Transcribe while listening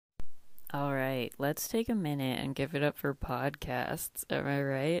right. Let's take a minute and give it up for podcasts. Am I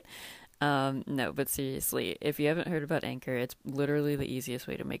right? No, but seriously, if you haven't heard about Anchor, it's literally the easiest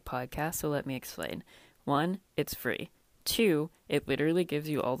way to make podcasts, so let me explain. One, it's free. Two, it literally gives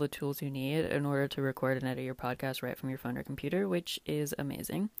you all the tools you need in order to record and edit your podcast right from your phone or computer, which is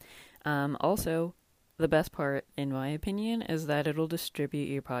amazing. Also, the best part, in my opinion, is that it'll distribute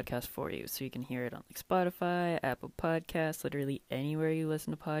your podcast for you. So you can hear it on like Spotify, Apple Podcasts, literally anywhere you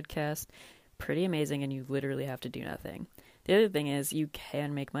listen to podcasts. Pretty amazing, and you literally have to do nothing. The other thing is you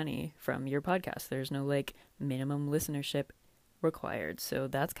can make money from your podcast. There's no like minimum listenership required, so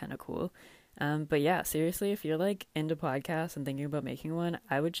that's kind of cool. But yeah, seriously, if you're like into podcasts and thinking about making one,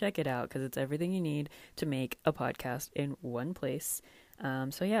 I would check it out because it's everything you need to make a podcast in one place.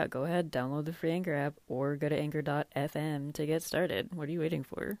 So yeah, go ahead, download the free Anchor app or go to anchor.fm to get started. What are you waiting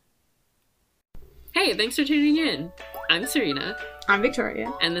for? Hey, thanks for tuning in. I'm Serena. I'm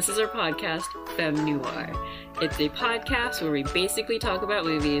Victoria. And this is our podcast, Femme Noir. It's a podcast where we basically talk about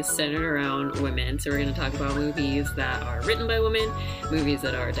movies centered around women. So we're going to talk about movies that are written by women, movies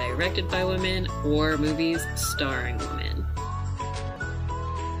that are directed by women, or movies starring women.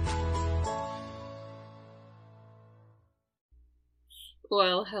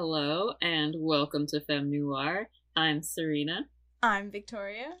 Well, hello, and welcome to Femme Noir. I'm Serena. I'm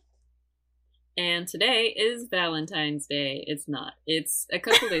Victoria. And today is Valentine's Day. It's not. It's a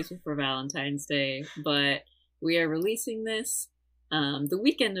couple days before Valentine's Day, but we are releasing this the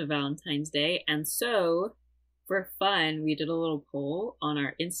weekend of Valentine's Day. And so, for fun, we did a little poll on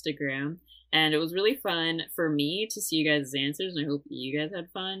our Instagram. And it was really fun for me to see you guys' answers, and I hope you guys had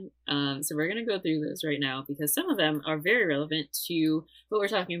fun. So we're going to go through this right now because some of them are very relevant to what we're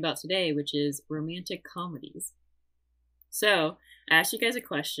talking about today, which is romantic comedies. So, I asked you guys a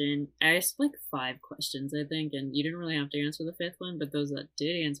question. I asked like 5 questions, I think, and you didn't really have to answer the 5th one, but those that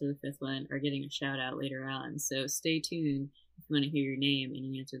did answer the 5th one are getting a shout out later on. So stay tuned if you want to hear your name and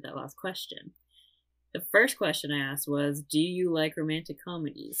you answered that last question. The first question I asked was, do you like romantic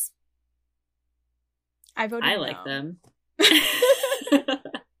comedies? I voted I no. like them.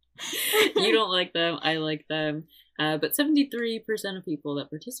 You don't like them. I like them. But 73% of people that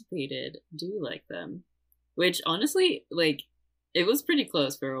participated do like them. Which, honestly, like, it was pretty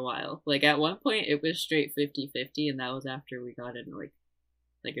close for a while. Like, at one point, it was straight 50-50, and that was after we got in, like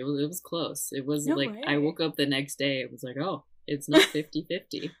it was close. It was, No like, way. I woke up the next day, it was like, oh, it's not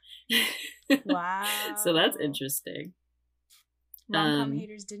 50-50. Wow. So that's interesting. Rom-com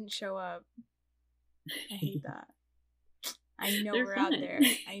haters didn't show up. I hate that. I know They're we're fun. out there.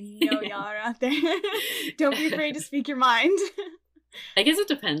 I know y'all are out there. Don't be afraid to speak your mind. I guess it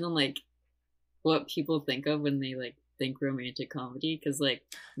depends on, like, what people think of when they, like, think romantic comedy, because, like,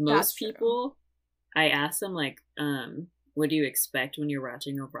 most That's true. people, I asked them, like, what do you expect when you're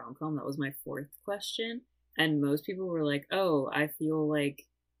watching a rom-com? That was my 4th question, and most people were like, oh, I feel like,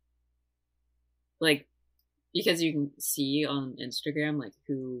 because you can see on Instagram, like,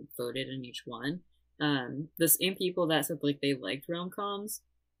 who voted in each one, the same people that said, like, they liked rom-coms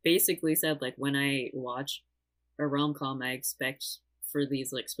basically said, like, when I watch a rom-com, I expect for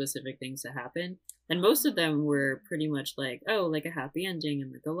these, like, specific things to happen. And most of them were pretty much like, oh, like a happy ending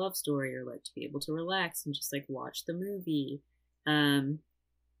and like a love story, or like to be able to relax and just like watch the movie.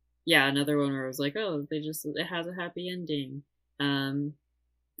 Yeah, another one where it was like, oh, it has a happy ending.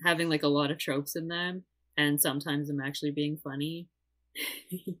 Having like a lot of tropes in them, and sometimes them actually being funny.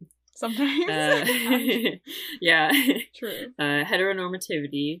 Sometimes. Yeah. True.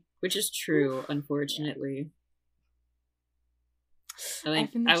 Heteronormativity, which is true, unfortunately. I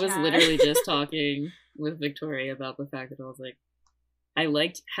was literally just talking with Victoria about the fact that I was like, I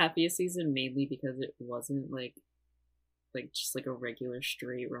liked Happiest Season mainly because it wasn't like just like a regular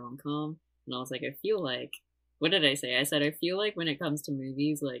straight rom-com. And I was like, I feel like, what did I say? I said, I feel like when it comes to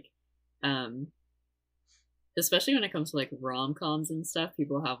movies, like, especially when it comes to like rom-coms and stuff,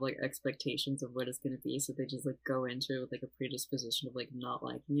 people have like expectations of what it's going to be, so they just like go into it with like a predisposition of like not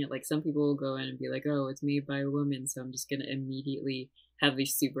liking it. Like, some people will go in and be like, oh, it's made by a woman, so I'm just going to immediately have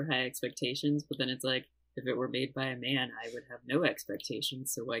these super high expectations. But then it's like, if it were made by a man, I would have no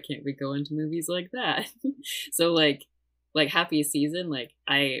expectations, so why can't we go into movies like that? So like Happiest Season, like,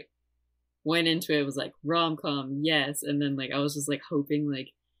 I went into it, was like, rom-com, yes, and then like I was just like hoping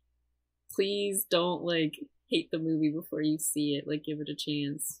like, please don't like hate the movie before you see it, like, give it a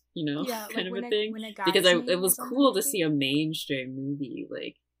chance, you know, Yeah, kind like of a thing. Because it was cool to see a mainstream movie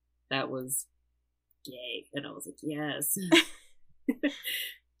like that was gay, and I was like, yes.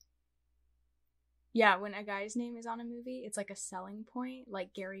 Yeah, when a guy's name is on a movie, it's like a selling point,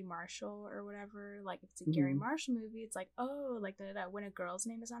 like Gary Marshall or whatever. Like if it's a Gary Marshall movie, it's like, oh, like da. When a girl's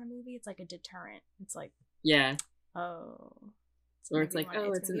name is on a movie, it's like a deterrent. It's like, yeah, oh, or it's like,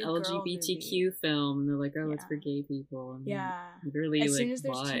 oh, it's an LGBTQ film, and they're like, oh, it's for gay people. And literally, as like, soon as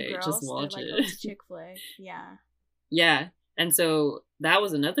there's why? 2 girls, just watch like, it. oh, it's chick flick. Yeah. Yeah, and so that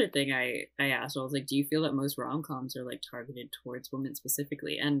was another thing I asked. I was like, do you feel that most rom-coms are like targeted towards women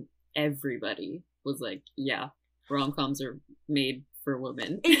specifically? And everybody was like, yeah, rom-coms are made for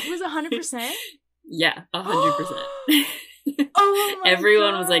women. It was 100%? Yeah, 100%. Oh my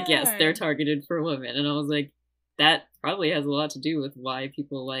Everyone God. was like, yes, they're targeted for women. And I was like, that probably has a lot to do with why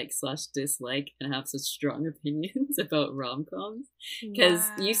people like/dislike and have such strong opinions about rom-coms. Because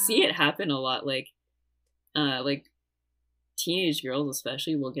you see it happen a lot, like teenage girls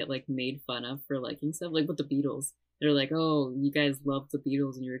especially will get like made fun of for liking stuff, like with the Beatles. They're like, oh, you guys love the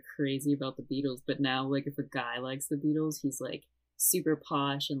Beatles and you're crazy about the Beatles. But now, like, if a guy likes the Beatles, he's like super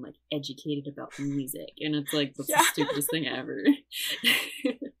posh and like educated about music. And it's like, that's the stupidest thing ever.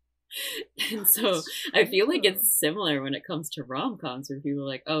 And so I feel like it's similar when it comes to rom-coms, where people are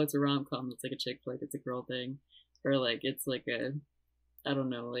like, oh, it's a rom-com, it's like a chick flick, it's a girl thing. Or like, it's like a, I don't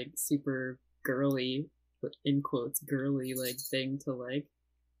know, like super girly, in quotes, girly like thing to like.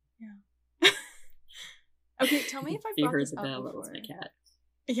 Yeah. Okay, tell me if I've brought this up before. That was my cat.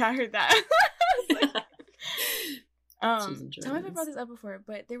 Yeah, I heard that. Tell me if I brought this up before,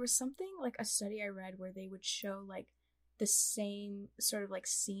 but there was something like a study I read where they would show like the same sort of like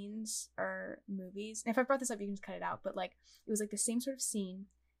scenes or movies. And if I brought this up, you can just cut it out. But like it was like the same sort of scene,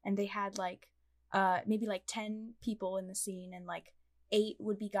 and they had like maybe like 10 people in the scene, and like 8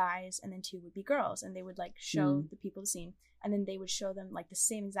 would be guys and then 2 would be girls, and they would like show the people the scene, and then they would show them like the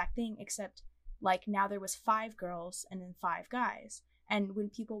same exact thing, except like now there was 5 girls and then 5 guys. And when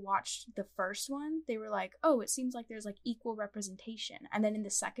people watched the first one, they were like, oh, it seems like there's like equal representation. And then in the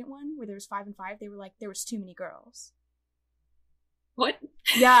second one, where there was 5 and 5, they were like, there was too many girls. What?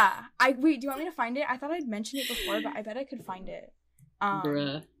 Yeah. Wait, do you want me to find it? I thought I'd mentioned it before, but I bet I could find it.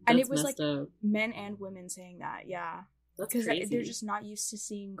 Bruh, and it was like up. Men and women saying that, yeah. That's crazy. Because they're just not used to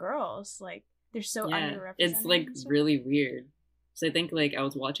seeing girls. Like, they're so underrepresented. It's like really weird. So I think like I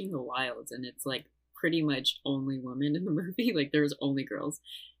was watching The Wilds, and it's like pretty much only women in the movie. Like there was only girls.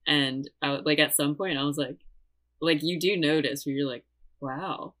 And like at some point I was like you do notice where you're like,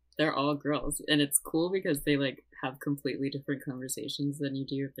 wow, they're all girls. And it's cool because they like have completely different conversations than you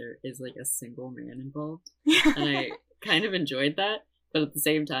do if there is like a single man involved. And I kind of enjoyed that. But at the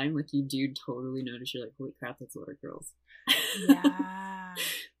same time, like you do totally notice, you're like, holy crap, that's a lot of girls. Yeah.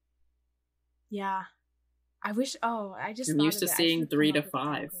 Yeah. I wish, I just I'm used to seeing 3 to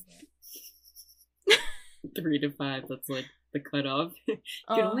 5. 3 to 5, that's like the cutoff. You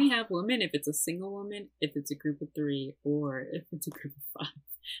can only have women if it's a single woman, if it's a group of 3, or if it's a group of 5. I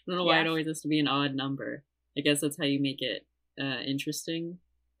don't know why it always has to be an odd number. I guess that's how you make it interesting.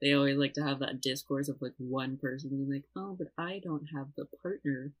 They always like to have that discourse of like one person being like, oh, but I don't have the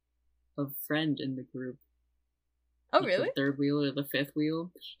partner of friend in the group. Oh, like really? The 3rd wheel or the 5th wheel.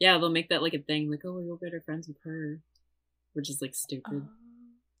 Yeah, they'll make that like a thing, like, oh, you're better friends with her. Which is like stupid.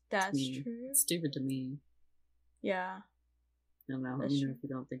 That's true. It's stupid to me. Yeah. I don't know. Let me know if you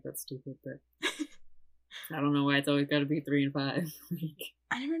don't think that's stupid, but I don't know why it's always got to be 3 and 5.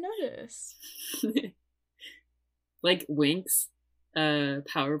 I never noticed. Like Winx,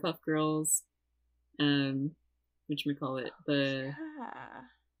 Powerpuff Girls, whatchamacallit, the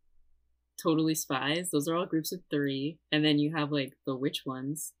Totally Spies. Those are all groups of 3, and then you have like the witch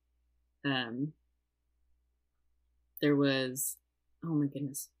ones. There was, oh my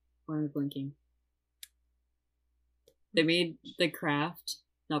goodness, why am I blinking? They made The Craft,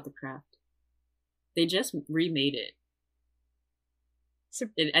 not The Craft. They just remade it.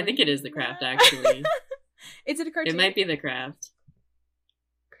 I think it is The Craft, actually. Is it a cartoon? It might be The Craft.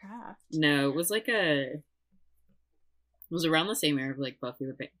 Craft? No, it was like it was around the same era of like Buffy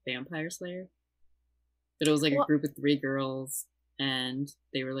the Vampire Slayer. But it was like a group of 3 girls, and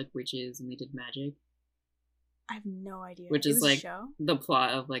they were like witches, and they did magic. I have no idea. Which is like the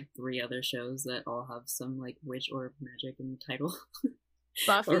plot of like 3 other shows that all have some like witch or magic in the title.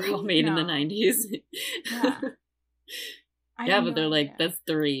 Buffy? Or all made in the 90s. Yeah. Yeah, but they're like, that's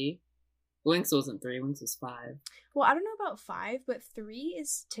 3. Winx wasn't 3, Winx was 5. Well, I don't know about 5, but 3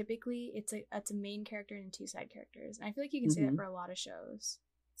 is typically, it's a main character and 2 side characters. And I feel like you can say that for a lot of shows.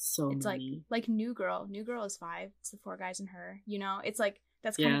 It's many. Like New Girl. New Girl is 5. It's the 4 guys and her. You know, it's like,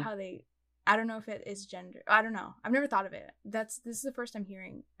 that's kind of how they, I don't know if it is gender. I don't know. I've never thought of it. This is the first time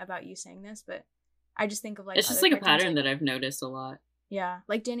hearing about you saying this, but I just think of like, it's just like a pattern that I've noticed a lot. Yeah,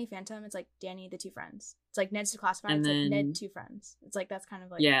 like Danny Phantom, it's like Danny the two friends. It's like Ned's classified. And It's then, like Ned two friends. It's like that's kind of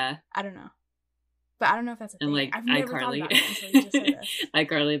like yeah, I don't know, but I don't know if that's a and thing. like I've never thought iCarly. about it until you just said this.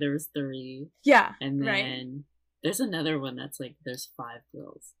 iCarly, there was 3. Yeah, And then right. there's another one that's like there's 5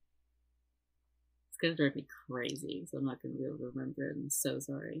 girls. It's gonna drive me crazy, so I'm not gonna be able to remember it. I'm so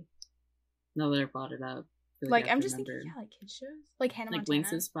sorry. Now that I brought it up, I feel Like I have I'm to just remember. thinking, yeah, like kids shows, like Hannah Like Montana.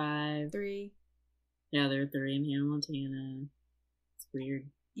 Winx is 5. 3. Yeah, there are 3 in Hannah Montana. It's weird.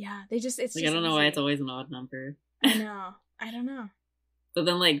 Yeah, they just it's Like just I don't know easy. why it's always an odd number. I know. I don't know. But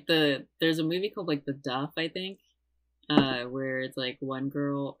then like there's a movie called like The Duff, I think, where it's like one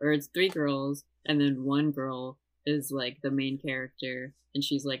girl or it's 3 girls and then one girl is like the main character and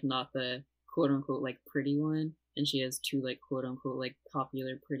she's like not the quote unquote like pretty one and she has 2 like quote unquote like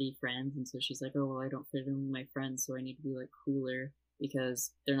popular pretty friends and so she's like, oh well I don't fit in with my friends so I need to be like cooler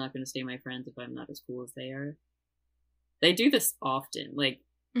because they're not going to stay my friends if I'm not as cool as they are. They do this often, like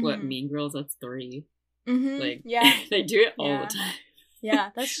what Mean Girls, that's 3. Like yeah, they do it all Yeah. the time. yeah,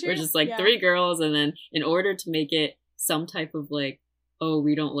 that's true. We're just like yeah. 3 girls, and then in order to make it some type of like, oh,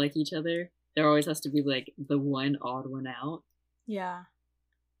 we don't like each other, there always has to be like the one odd one out. Yeah,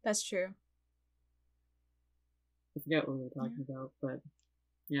 that's true. I forget what we were talking about, but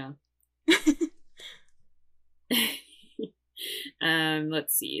yeah.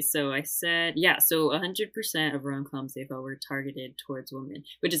 Let's see. So I said, yeah, so 100% of rom-coms they felt were targeted towards women,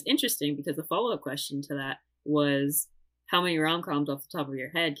 which is interesting because the follow-up question to that was, how many rom-coms off the top of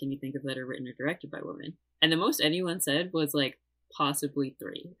your head can you think of that are written or directed by women? And the most anyone said was like possibly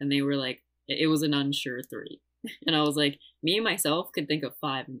 3, and they were like, it was an unsure 3. And I was like, me and myself could think of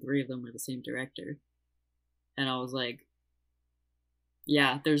 5, and 3 of them were the same director. And I was like,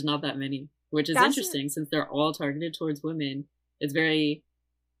 yeah, there's not that many, which is interesting since they're all targeted towards women. It's very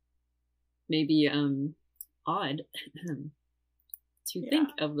maybe odd to think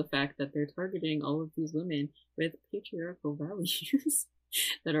of the fact that they're targeting all of these women with patriarchal values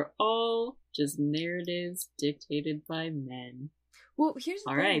that are all just narratives dictated by men. Well, here's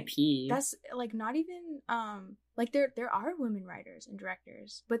the R.I.P. thing. That's like not even like there are women writers and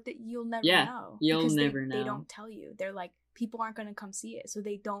directors, but that you'll never know. You'll because never know. They don't tell you. They're like, people aren't gonna come see it, so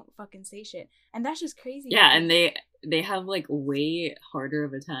they don't fucking say shit. And that's just crazy. Yeah, and they have like way harder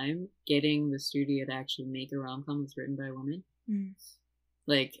of a time getting the studio to actually make a rom-com that's written by a woman. Mm.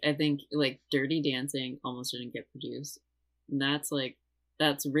 Like I think like Dirty Dancing almost didn't get produced. And that's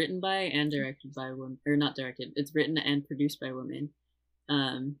written by and directed by women, or not directed. It's written and produced by women.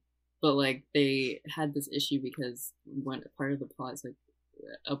 But like they had this issue because one part of the plot is like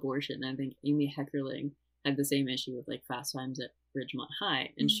abortion. I think Amy Heckerling had the same issue with like Fast Times at Ridgemont High,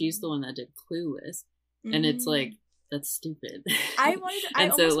 and she's the one that did Clueless, and it's like that's stupid.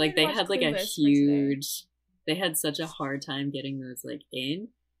 And so like they had like a huge, they had such a hard time getting those like in,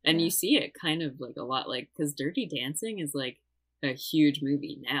 and you see it kind of like a lot, like because Dirty Dancing is like a huge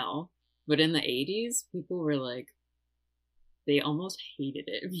movie now, but in the 80s people were like, they almost hated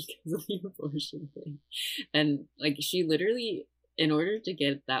it because of the abortion thing. And like she literally, in order to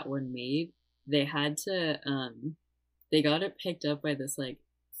get that one made, they had to they got it picked up by this like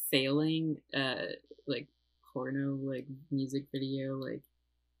failing like porno like music video, like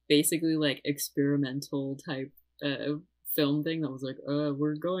basically like experimental type film thing that was like,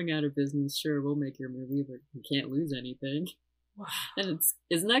 we're going out of business, sure, we'll make your movie, but we can't lose anything. Wow. And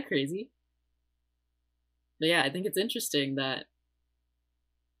isn't that crazy? But yeah, I think it's interesting that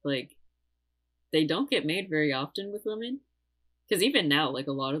like they don't get made very often with women, because even now, like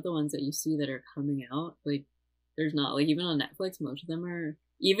a lot of the ones that you see that are coming out, like there's not, like even on Netflix, most of them are,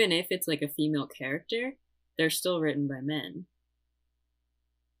 even if it's like a female character, they're still written by men.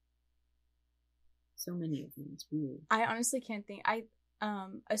 So many of them, it's weird. I honestly can't think. I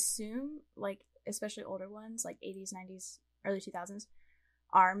assume like especially older ones like 80s, 90s, early 2000s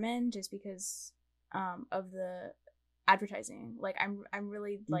are men, just because of the advertising. Like I'm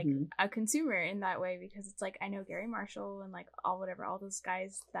really like a consumer in that way, because it's like I know Gary Marshall and like all those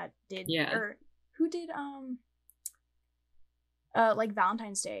guys that did or who did like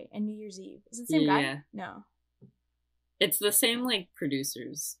Valentine's Day and New Year's Eve. Is it the same guy? No. It's the same like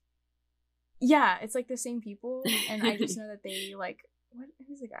producers. Yeah, it's like the same people, and I just know that they like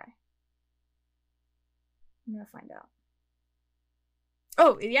who's the guy? I'm gonna find out.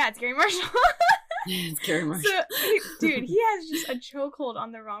 Oh yeah, it's Gary Marshall. It's Gary Marshall. So, dude, he has just a chokehold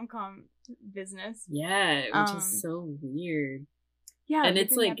on the rom-com business. Yeah, which is so weird. Yeah, and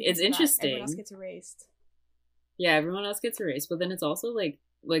it's like it's interesting. Everyone else gets erased. Yeah, everyone else gets erased, but then it's also like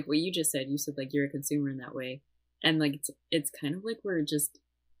what you just said. You said like you're a consumer in that way, and like it's kind of like we're just,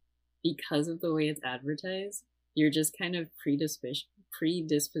 because of the way it's advertised, you're just kind of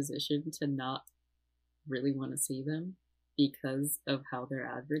predisposition to not really want to see them because of how they're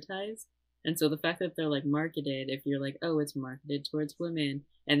advertised. And so the fact that they're like marketed, if you're like, oh, it's marketed towards women,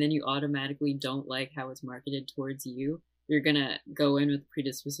 and then you automatically don't like how it's marketed towards you, you're gonna go in with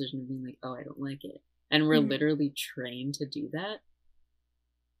predisposition of being like, oh, I don't like it. And we're literally trained to do that.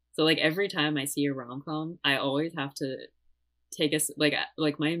 So like every time I see a rom-com, I always have to take a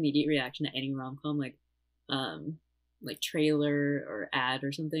like my immediate reaction to any rom-com, like trailer or ad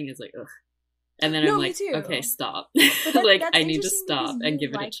or something, is like, ugh. And then I'm like, okay, stop. Like I need to stop and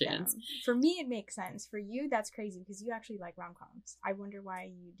give it a chance. Them. For me, it makes sense. For you, that's crazy because you actually like rom-coms. I wonder why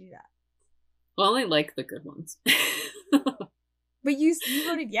you do that. Well, I only like the good ones. But you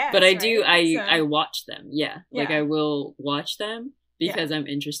voted yes. But I right? do. I watch them. Yeah. Like I will watch them because I'm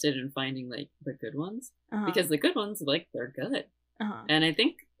interested in finding like the good ones. Because the good ones, like, they're good. And I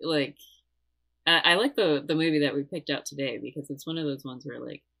think like I like the movie that we picked out today because it's one of those ones where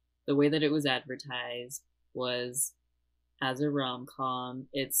like the way that it was advertised was as a rom-com.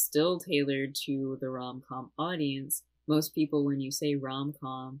 It's still tailored to the rom-com audience. Most people, when you say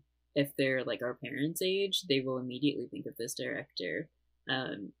rom-com, if they're like our parents' age, they will immediately think of this director.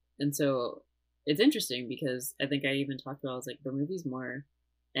 And so it's interesting because I think I even talked about, I was like, the movie's more,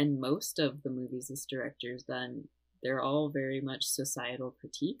 and most of the movies this director's done, they're all very much societal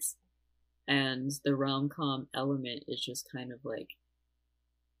critiques. And the rom-com element is just kind of like,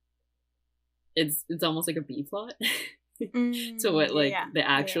 it's almost like a B plot to what like the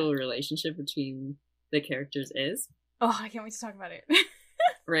actual relationship between the characters is. Oh, I can't wait to talk about it.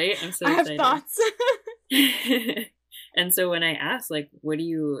 Right? I'm so excited. I have thoughts. And so when I ask, like, what do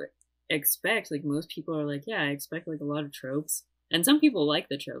you expect? Like, most people are like, yeah, I expect like a lot of tropes. And some people like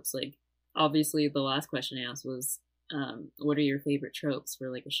the tropes. Like, obviously the last question I asked was, what are your favorite tropes for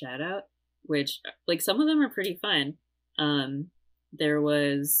like a shout out? Which, like, some of them are pretty fun. There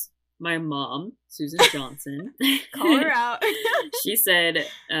was my mom, Susan Johnson. Call her out. She said,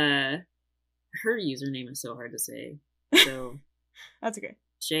 her username is so hard to say. So that's okay.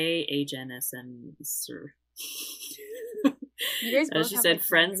 JHNSM, sir. You guys both she have, said, like,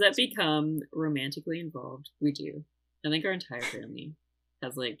 friends that become romantically involved. We do. I think our entire family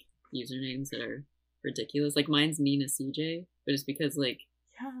has like usernames that are ridiculous. Like mine's Nina CJ, but it's because like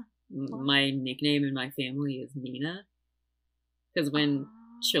my nickname in my family is Nina. Because when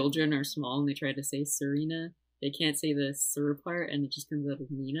children are small and they try to say Serena, they can't say the sir part and it just comes out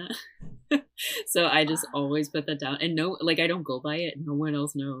as Nina. So I just always put that down. And no, like I don't go by it. No one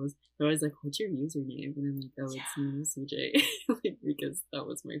else knows. They're always like, what's your username? And I'm like, oh, it's Nina CJ. Like, because that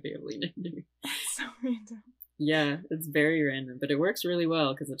was my family nickname. That's so random. Yeah, it's very random, but it works really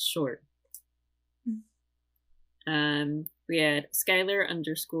well because it's short. We had Skylar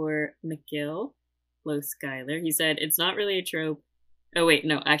 _McGill. Hello, Skylar. He said, it's not really a trope. Oh, wait,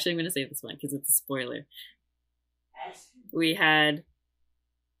 no, actually, I'm going to say this one because it's a spoiler. We had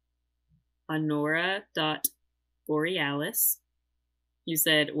Honora.Borealis. You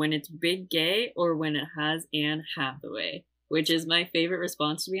said, when it's big gay or when it has Anne Hathaway, which is my favorite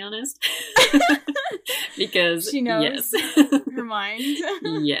response, to be honest. Because she knows yes. her mind.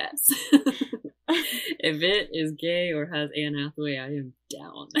 Yes. If it is gay or has Anne Hathaway, I am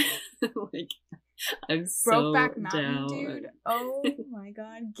down. Like, I'm so Brokeback Mountain, down. dude. Oh my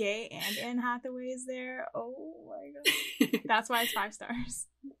god, gay and Anne Hathaway is there. Oh my god, that's why it's 5 stars.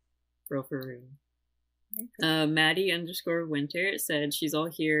 Bro, for real. Maddie _Winter said she's all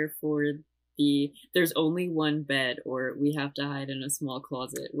here for the there's only one bed or we have to hide in a small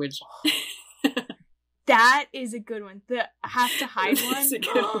closet, which that is a good one. The have to hide one. That's a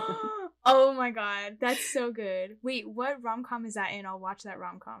good one. Oh my god, that's so good. Wait, what rom-com is that in? I'll watch that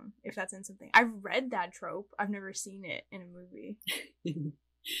rom-com if that's in something. I've read that trope. I've never seen it in a movie.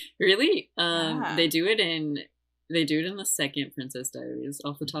 Really? They do it in the second Princess Diaries,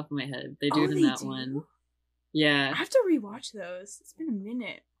 off the top of my head. They do it in that one. Yeah. I have to rewatch those. It's been a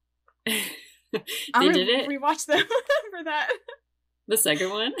minute. They did it. Rewatch them for that. The second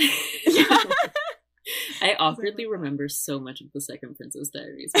one? Yeah. I awkwardly remember so much of the second Princess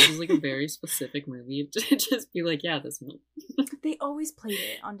Diaries, which is like a very specific movie to just be like, yeah, this one. They always played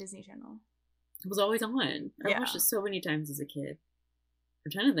it on Disney Channel. It was always on. I watched it so many times as a kid.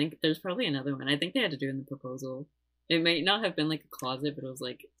 I'm trying to think. There's probably another one. I think they had to do in The Proposal. It might not have been like a closet, but it was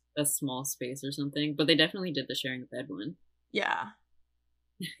like a small space or something. But they definitely did the sharing a bed one. Yeah.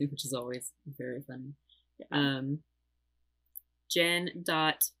 Which is always very funny. Yeah.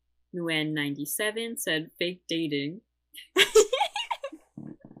 Jen.Nguyen97 said fake dating.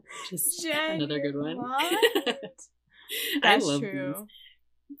 Just Jen, another good one. That's I love true.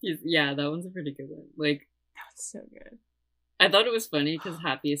 these. Yeah, that one's a pretty good one. Like, that's so good. I thought it was funny because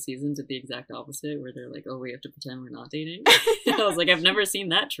Happiest Season did the exact opposite, where they're like, "Oh, we have to pretend we're not dating." I was like, I've never seen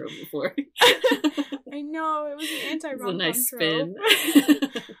that trope before. I know, it was an It's a anti-rom-com nice trope. spin.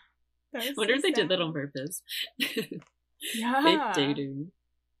 That was Wonder so if they did that sad. on purpose. Yeah. Fake dating.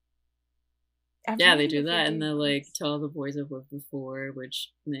 I've Yeah, never they seen do the that, fake and dating they're like, ones. "To all the boys I've loved before,"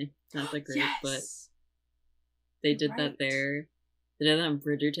 which, meh, not that great, but Yes. they did Right. that there. They did that on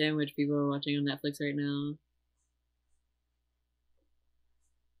Bridgerton, which people are watching on Netflix right now.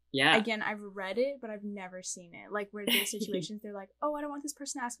 Yeah. Again, I've read it, but I've never seen it. Like, where there's situations, they're like, "Oh, I don't want this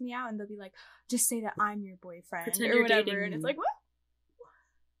person to ask me out," and they'll be like, "Just say that I'm your boyfriend," Pretend or you're whatever, dating and it's me. like, what?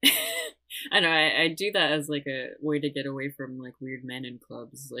 I know, I do that as like a way to get away from like weird men in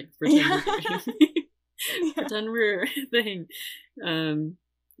clubs. Like, pretend Yeah. you're dating me. Yeah. Pretend we're a thing.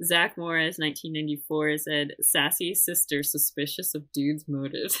 Zach Morris, 1994, said, "Sassy sister suspicious of dude's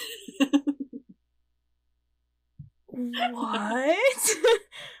motives." What?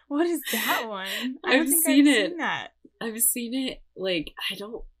 What is that one? I I've don't think seen I've it. seen that. I've seen it, like, I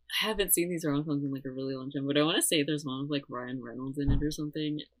haven't seen these rom-coms in like a really long time, but I want to say there's one with like Ryan Reynolds in it or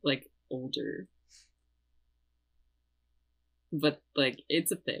something, like older. But like,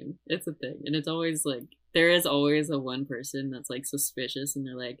 it's a thing. It's a thing. And it's always like, there is always a one person that's like suspicious and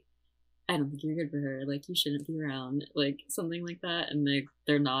they're like, "I don't think you're good for her, like you shouldn't be around," like something like that, and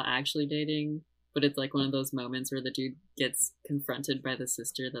they're not actually dating, but it's like one of those moments where the dude gets confronted by the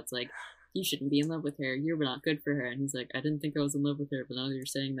sister that's like, "You shouldn't be in love with her, you're not good for her," and he's like, "I didn't think I was in love with her, but now you're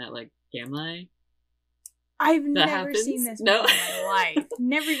saying that, like, am I?" I've That never happens? seen this No. before in my life.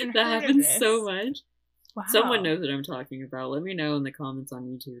 Never even That heard of happens this. so much. Wow. Someone knows what I'm talking about. Let me know in the comments on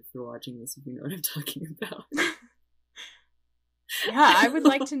YouTube if you're watching this, if you know what I'm talking about. Yeah, I would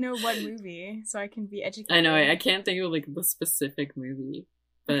like to know what movie so I can be educated. I know, I can't think of like the specific movie,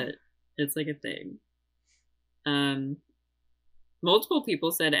 but it's like a thing. Multiple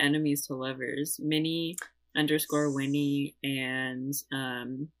people said enemies to lovers. Minnie_Winnie and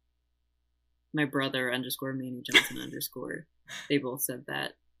my brother _Manny Johnson _ they both said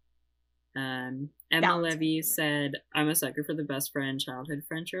that. Emma Valentine's Levy Day. said, "I'm a sucker for the best friend childhood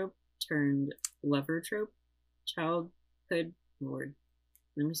friend trope turned lover trope. Childhood Lord.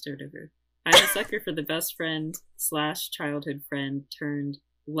 Let me start over. I'm a sucker for the best friend / childhood friend turned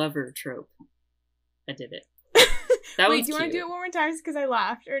lover trope." I did it. That Wait, was do you want to cute. do it one more time because I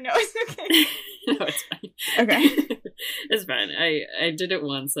laughed? Or no, it's okay. No, it's fine. Okay. It's fine. I did it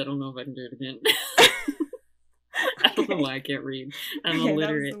once. I don't know if I can do it again. I don't know why I can't read. I'm Okay,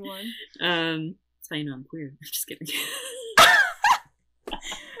 illiterate. that was the one. That's how you know I'm queer. I'm just kidding.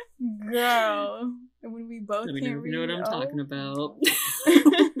 Girl, when we both Let me can't know if read. you know what I'm talking oh. about.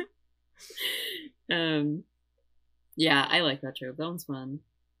 Yeah, I like that trope. That one's fun.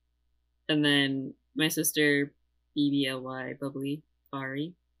 And then my sister, BBLY Bubbly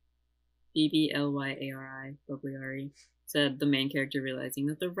Ari, BBLYARI Bubbly Ari, said the main character realizing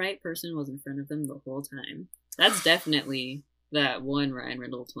that the right person was in front of them the whole time. That's definitely that one Ryan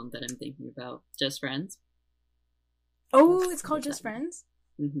Reynolds one that I'm thinking about. Just Friends. Oh, it's called Just Friends?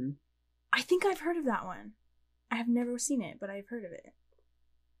 Mm-hmm. I think I've heard of that one. I have never seen it, but I've heard of it.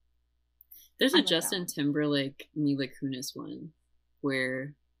 There's I a like that Justin one. Timberlake Mila Kunis one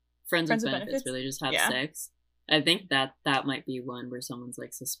where friends with benefits where they just have Yeah. sex. I think that might be one where someone's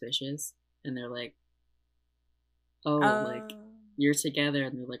like suspicious and they're like, "Oh, like you're together,"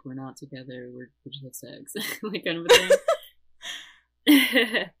 and they're like, "We're not together. We just have sex," like kind of a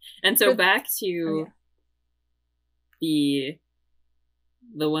thing. And so back to the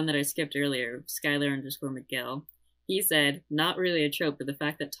one that I skipped earlier, Skylar _Miguel. He said, "Not really a trope, but the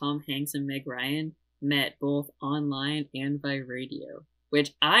fact that Tom Hanks and Meg Ryan met both online and by radio,"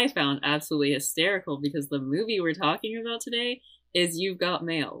 which I found absolutely hysterical because the movie we're talking about today is You've Got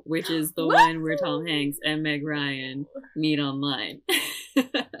Mail, which is the one where Tom Hanks and Meg Ryan meet online.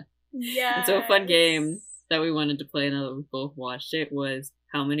 Yeah. And so a fun game that we wanted to play now that we both watched it was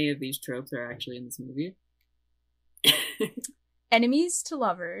how many of these tropes are actually in this movie. Enemies to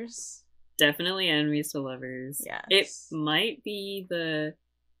lovers. Definitely enemies to lovers. Yes. It might be the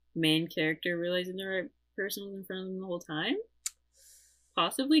main character realizing the right person was in front of them the whole time.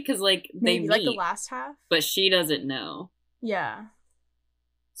 Possibly, because like they Maybe meet, like the last half. but she doesn't know. Yeah.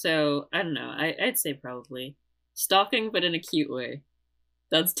 So I don't know. I'd say probably stalking, but in a cute way.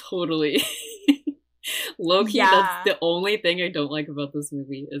 That's totally low-key. Yeah. That's the only thing I don't like about this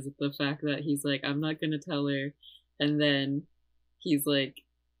movie is the fact that he's like, "I'm not gonna tell her," and then he's like,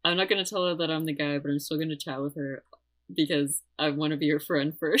 "I'm not gonna tell her that I'm the guy, but I'm still gonna chat with her because I want to be her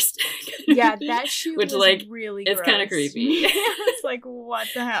friend first." Yeah, that shoot which was like really it's kind of gross. creepy. It's like, what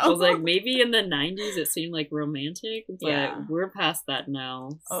the hell? I was like, maybe in the 90s it seemed like romantic, but Yeah. we're past that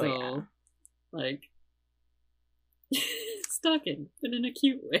now. Oh, So yeah. like stalking, but in a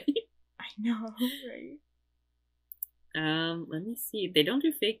cute way. I know, right? Let me see. They don't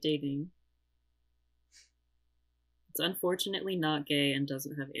do fake dating. It's unfortunately not gay and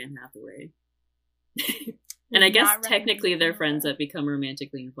doesn't have Anne Hathaway. And I Would guess not technically recommend they're it. friends that become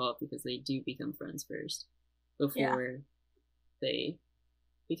romantically involved because they do become friends first before they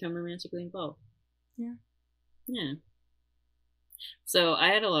become romantically involved. Yeah. Yeah. So I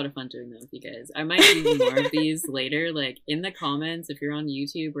had a lot of fun doing that with you guys. I might do more of these later. Like in the comments, if you're on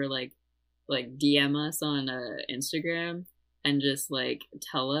YouTube or like DM us on Instagram and just like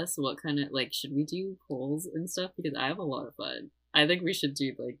tell us what kind of like should we do polls and stuff, because I have a lot of fun. I think we should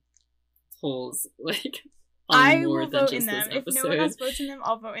do like polls like on I more will than vote just in this them. If episode. no one else votes in them,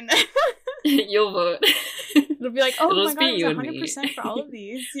 I'll vote in them. You'll vote. It'll be like, oh It'll my just god, be it you was and me. 100% for all of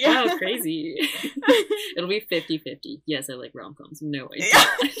these. Wow, Yeah. crazy. It'll be 50-50. Yes, I like rom-coms. No, I Yeah.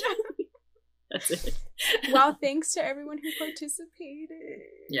 don't. That's it. Well, thanks to everyone who participated.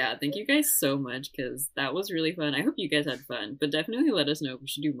 Yeah, thank you guys so much because that was really fun. I hope you guys had fun, but definitely let us know if we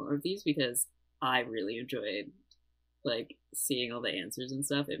should do more of these because I really enjoyed like seeing all the answers and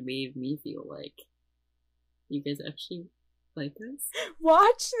stuff. It made me feel like you guys actually like us.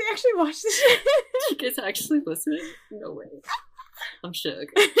 Watch? They actually watch this shit. You guys actually listen? No way. I'm shook.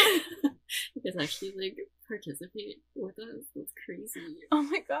 You guys actually like participate with us. That's crazy. Oh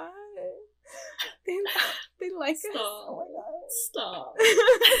my god. They like us. Stop. Oh Stop.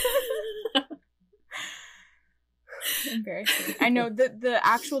 my god. Embarrassing. I know the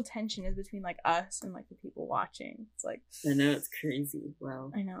actual tension is between like us and like the people watching. It's like I know, it's crazy.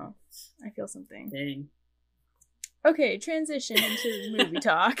 Wow. I know. I feel something. Dang. Okay, transition into movie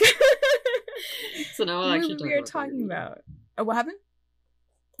talk. So now we'll The actually movie talk we are about the talking movie. about. Oh, what happened?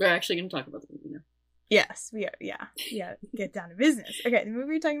 We're actually going to talk about the movie now. Yes, we are. Yeah, get down to business. Okay, the movie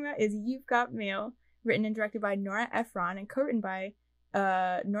we're talking about is You've Got Mail, written and directed by Nora Ephron and co-written by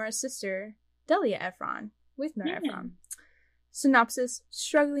Nora's sister Delia Ephron with Nora Ephron. Synopsis: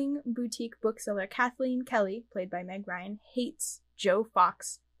 struggling boutique bookseller Kathleen Kelly, played by Meg Ryan, hates Joe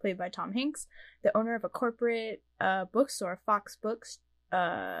Fox, played by Tom Hanks, the owner of a corporate bookstore, Fox Books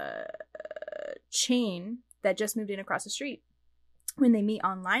chain that just moved in across the street. When they meet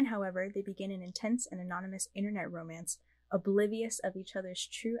online, however, they begin an intense and anonymous internet romance, oblivious of each other's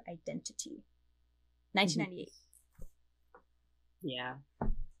true identity. 1998. Yeah.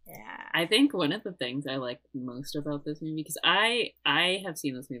 Yeah. I think one of the things I like most about this movie, because I have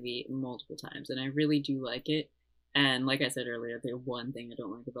seen this movie multiple times and I really do like it. And like I said earlier, the one thing I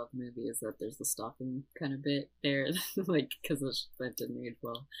don't like about the movie is that there's the stalking kind of bit there, like because that didn't age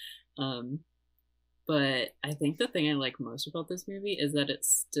well. But I think the thing I like most about this movie is that it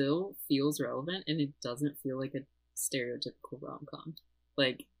still feels relevant and it doesn't feel like a stereotypical rom-com.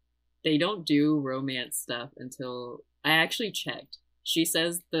 Like, they don't do romance stuff until I actually checked. She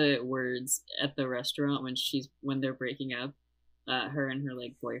says the words at the restaurant when they're breaking up, her and her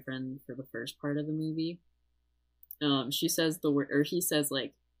like boyfriend for the first part of the movie. She says the word, or he says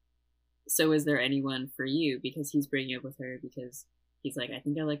like, "So is there anyone for you?" Because he's breaking up with her because he's like, "I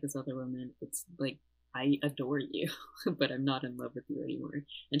think I like this other woman. It's like I adore you, but I'm not in love with you anymore."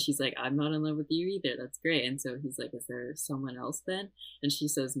 And she's like, "I'm not in love with you either. That's great." And so he's like, "Is there someone else then?" And she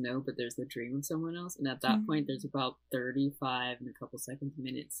says, "No, but there's the dream of someone else." And at that point, there's about 35 and a couple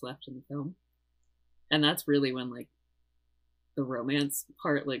minutes left in the film. And that's really when like the romance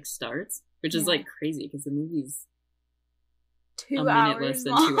part like starts, which is like crazy because the movie's 2 a hours minute less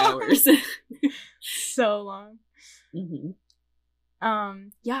than long. 2 hours. So long. Mm-hmm.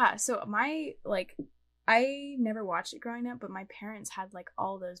 Yeah, so I never watched it growing up, but my parents had like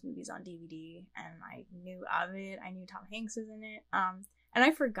all those movies on DVD and I knew of it. I knew Tom Hanks is in it. And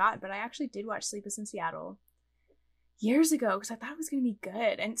I forgot, but I actually did watch Sleepless in Seattle years ago because I thought it was going to be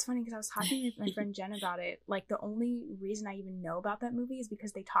good. And it's funny because I was talking with my friend Jen about it. Like, the only reason I even know about that movie is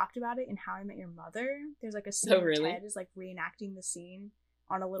because they talked about it in How I Met Your Mother. There's like a scene where Ted is like reenacting the scene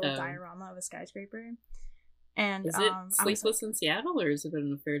on a little diorama of a skyscraper. And is it Sleepless in Seattle or is it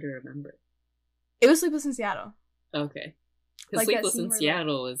An Affair to Remember? It was Sleepless in Seattle. Okay. Because Like Sleepless in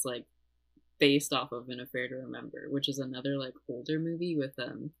Seattle is like based off of An Affair to Remember, which is another like older movie with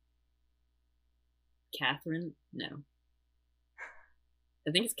Catherine. No,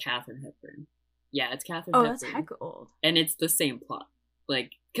 I think it's Catherine Hepburn. Yeah, it's Catherine Hepburn. Oh, that's heck old. And it's the same plot,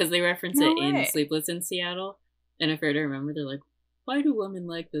 like because they reference it in Sleepless in Seattle. An Affair to Remember, they're like, why do women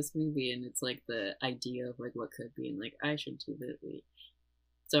like this movie? And it's like the idea of like what could be, and like I should do that.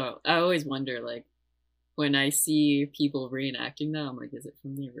 So I always wonder, like, when I see people reenacting that, I'm like, is it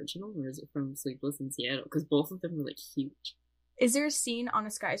from the original or is it from Sleepless in Seattle? Because both of them were like huge. Is there a scene on a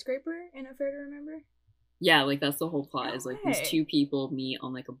skyscraper in A Fair to Remember? Yeah, like that's the whole plot. No is like way. these two people meet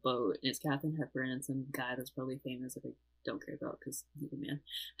on like a boat, and it's Katharine Hepburn and some guy that's probably famous that I don't care about because he's a man.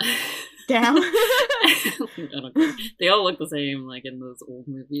 Damn. I don't care. They all look the same, like in those old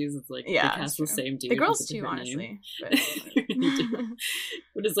movies. It's like Yeah, they cast the same dude. The girls with a too, different name. honestly. They do.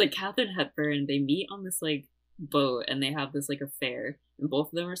 But it's like Katharine Hepburn. They meet on this like boat, and they have this like affair, and both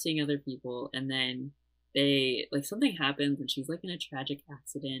of them are seeing other people, and then they like something happens, and she's like in a tragic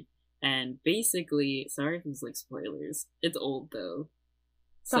accident. And basically, sorry if it's like spoilers. It's old though.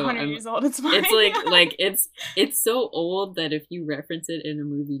 It's 100 years old. It's fine. It's like it's so old that if you reference it in a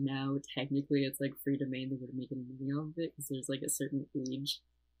movie now, technically it's like free domain. They would make a movie of it because there's like a certain age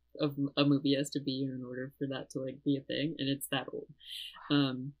of a movie has to be in order for that to like be a thing, and it's that old.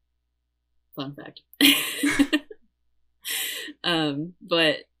 Fun fact.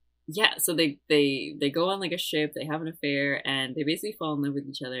 But yeah, so they go on like a ship, they have an affair, and they basically fall in love with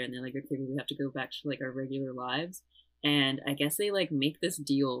each other, and they're like, okay, we have to go back to like our regular lives. And I guess they like make this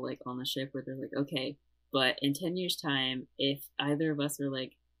deal like on the ship where they're like, okay, but in 10 years time, if either of us are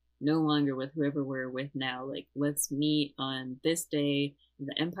like no longer with whoever we're with now, like let's meet on this day in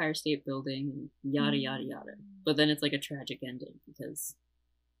the Empire State Building, and yada yada yada. But then it's like a tragic ending because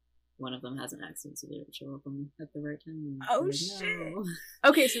one of them has an accident, so they don't show up at the right time. Oh, like, shit. no.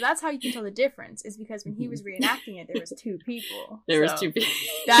 Okay, so that's how you can tell the difference, is because when he was reenacting it, there was two people. There was two people.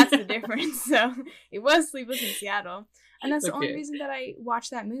 That's the difference. So it was Sleepless in Seattle. And that's the only Okay. reason that I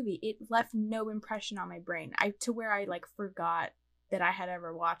watched that movie. It left no impression on my brain. To where I like forgot that I had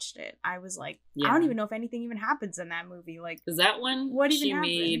ever watched it. I was like, I don't even know if anything even happens in that movie. Like, Because that one, what even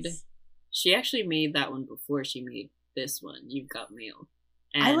happens? she actually made that one before she made this one, You've Got Mail.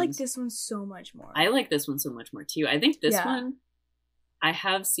 And I like this one so much more. I like this one so much more too. I think this Yeah. one, I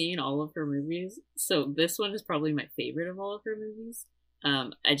have seen all of her movies, so this one is probably my favorite of all of her movies.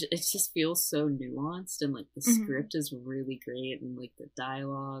 It just feels so nuanced, and like the Mhm. script is really great, and like the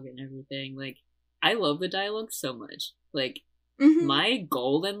dialogue and everything. Like, I love the dialogue so much. Like, Mhm. my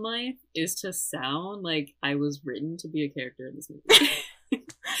goal in life is to sound like I was written to be a character in this movie.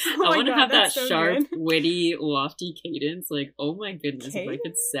 Oh I my want to God, have that that's so sharp, good. witty, lofty cadence. Like, oh my goodness, if I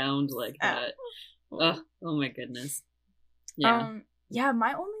could sound like that. Oh my goodness. Yeah. Yeah,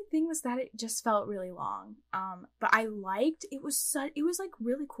 my only thing was that it just felt really long. But I liked it was like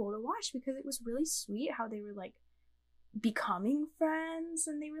really cool to watch because it was really sweet how they were like becoming friends,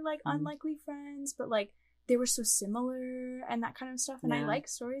 and they were like unlikely friends, but like they were so similar and that kind of stuff. And I like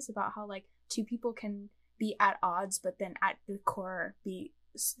stories about how like two people can be at odds but then at the core be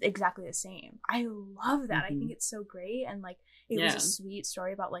exactly the same. I love that. I think it's so great, and like it was a sweet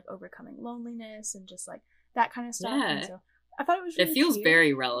story about like overcoming loneliness and just like that kind of stuff. And so I thought it was really it feels cute.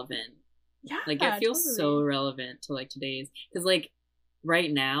 very relevant. Yeah, like it feels totally. so relevant to like today's, because like right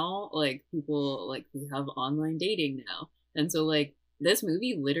now, like people, like we have online dating now, and so like this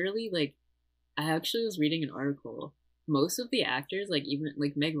movie literally, like I actually was reading an article, most of the actors, like even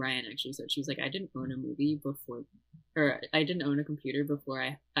like Meg Ryan actually said, she was like, I didn't own a movie before, or I didn't own a computer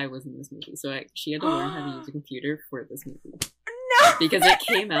before I was in this movie, so she had to learn how to use a computer for this movie. No, because it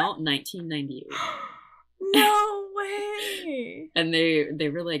came out in 1998. No way. And they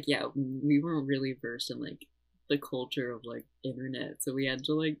were like, yeah, we weren't really versed in like the culture of like internet, so we had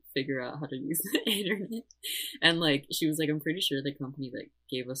to like figure out how to use the internet. And like she was like, I'm pretty sure the company that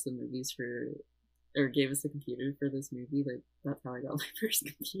gave us the movies or gave us the computer for this movie, like that's how I got my first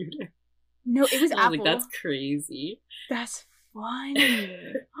computer. No, it was I was Apple. like, that's crazy. That's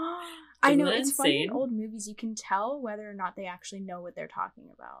funny. I know, it's funny in insane? old movies you can tell whether or not they actually know what they're talking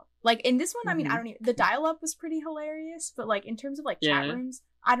about. Like in this one, I mean, I don't even, the dial-up was pretty hilarious, but like in terms of like chat rooms,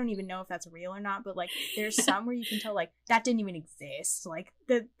 I don't even know if that's real or not, but like there's some where you can tell like that didn't even exist. Like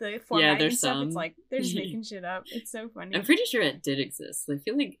the formatting and stuff, it's like they're just making shit up. It's so funny. I'm pretty sure it did exist. I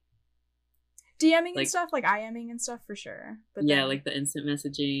feel like DMing and stuff, like IMing and stuff for sure. But yeah, then, like the instant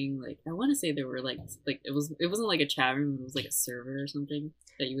messaging. Like I want to say there were like it wasn't like a chat room. It was like a server or something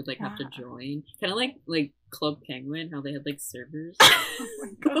that you would like have to join. Kind of like Club Penguin, how they had like servers. Oh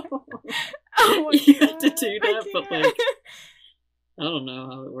my god! You had to do that, but like I don't know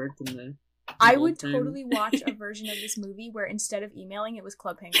how it worked in the. I would totally watch a version of this movie where instead of emailing, it was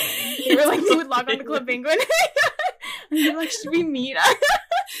Club Penguin. They were like, they would log on to Club Penguin. And they were like, should we meet?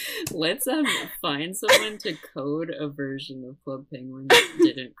 Let's find someone to code a version of Club Penguin that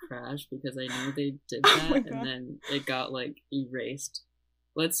didn't crash, because I know they did that and then it got like erased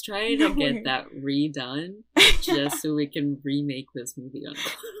let's try to get that redone just so we can remake this movie on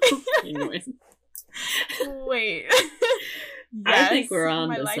Penguin. Wait. I think we're on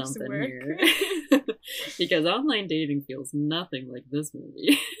to something here. Because online dating feels nothing like this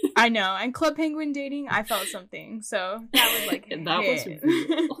movie. I know. And Club Penguin dating, I felt something. So that was like and that was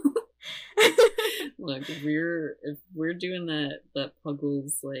real. Look, if we're doing that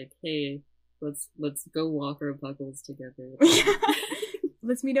Puggles, like, hey, let's go walk our Puggles together. Yeah.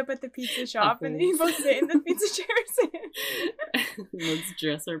 Let's meet up at the pizza shop and then you both sit in the pizza chairs. Let's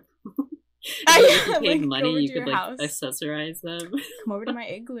dress our I if you paid like, money, you could like house. accessorize them. Come over to my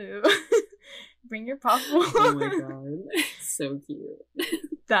igloo. Bring your puffball. Oh my god, so cute.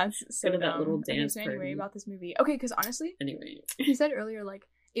 That's so Go to dumb. that little dance okay, so anyway, party. about this movie. Okay, because honestly, Anyway, you said earlier like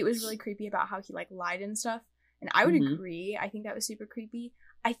it was really creepy about how he like lied and stuff, and I would agree. I think that was super creepy.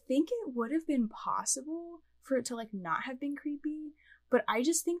 I think it would have been possible for it to like not have been creepy, but I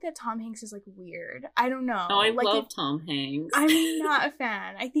just think that Tom Hanks is like weird. I don't know. Oh, I like, love Tom Hanks. I'm not a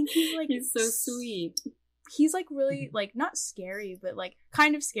fan. I think he's like he's so sweet. He's like really like not scary, but like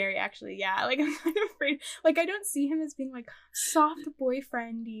kind of scary actually. Yeah, like I'm kind of afraid. Like I don't see him as being like soft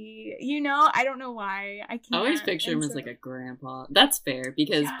boyfriendy. You know, I don't know why. I can't. I always picture him as like a grandpa. That's fair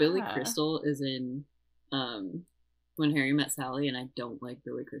because Yeah. Billy Crystal is in When Harry Met Sally, and I don't like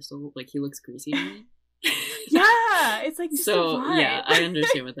Billy Crystal. Like he looks greasy to me. Yeah, it's like just so a vibe. yeah, I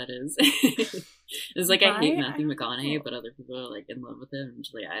understand what that is. It's like I hate Right? Matthew I don't McConaughey, know. but other people are like in love with him. And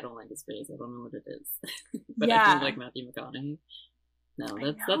just like I don't like his face. I don't know what it is. But I Yeah. do like Matthew McConaughey. No, I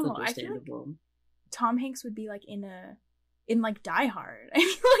that's know. I feel like understandable. Tom Hanks would be like in like Die Hard. I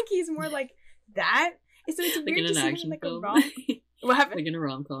feel like he's more like that. So it's Like weird in to an see him in action like film. a rom. What happened? Like in a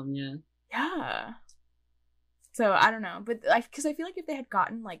rom-com, yeah. Yeah. So I don't know, but because I feel like if they had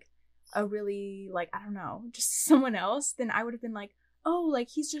gotten like a really like I don't know, just someone else, then I would have been like, oh, like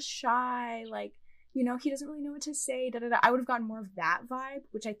he's just shy, like you know he doesn't really know what to say. Da da da. I would have gotten more of that vibe,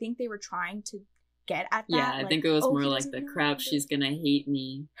 which I think they were trying to get at. That. Yeah, I like, think it was oh, more he like doesn't the know crap. what to She's gonna hate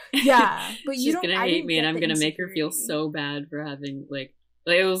me. Yeah, but you she's don't. gonna I hate didn't me, and get I'm the gonna make her feel insecurity. so bad for having like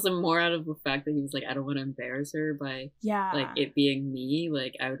it was more out of the fact that he was like, I don't want to embarrass her by Yeah. like it being me.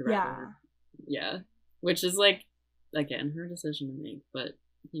 Like I would rather, yeah, which is like again her decision to make, but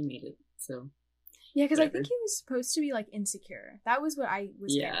he made it. So Yeah, because I whatever. think he was supposed to be like insecure. That was what I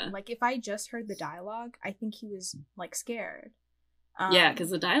was Yeah. getting. Like if I just heard the dialogue, I think he was like scared. Yeah, because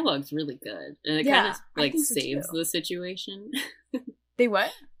the dialogue's really good, and it yeah, kind of I like think so, saves too. the situation. They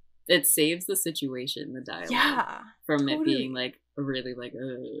what? It saves the situation, the dialogue, Yeah. from it totally. being like really like.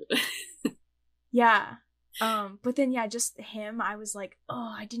 Yeah. But then yeah, just him, I was like,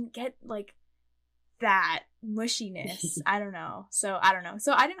 oh, I didn't get like that mushiness. I don't know. So I don't know.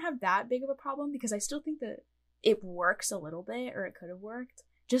 So I didn't have that big of a problem because I still think that it works a little bit, or it could have worked.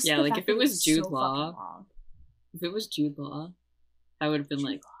 Just Yeah, the like fact if it that was Jude so Law, fucking long. If it was Jude Law, I would have been Jude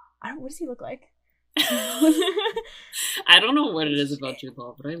like, I don't. What does he look like? I don't know what it is about Jude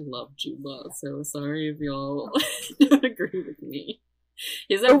Law, but I love Jude Law. So sorry if y'all don't agree with me.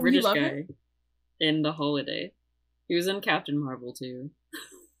 He's that Oh, you British love guy him? in The Holiday. He was in Captain Marvel too.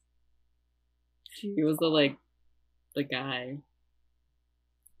 He was the guy.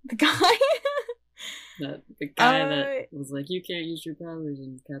 The guy. The guy that was like, you can't use your powers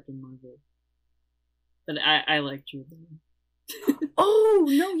in Captain Marvel. But I like Jude Law. Oh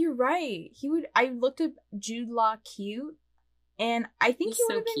no, you're right. He would. I looked up Jude Law cute, and I think He's he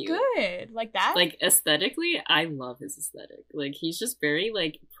would so have been cute. good like that. Like aesthetically, I love his aesthetic. Like he's just very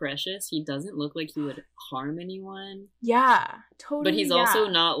like precious. He doesn't look like he would harm anyone. yeah, totally. But he's yeah. also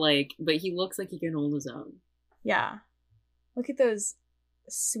not like, but he looks like he can hold his own. Yeah. Look at those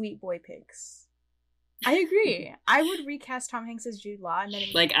sweet boy pics. I agree. I would recast Tom Hanks as Jude Law, and then it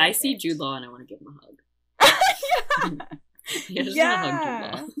would be Like I see perfect. Jude Law and I want to give him a hug. Yeah. I just want to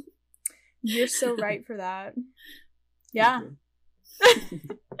hug Jude Law. You're so right for that. Yeah.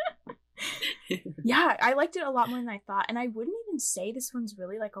 Yeah, I liked it a lot more than I thought, and I wouldn't even say this one's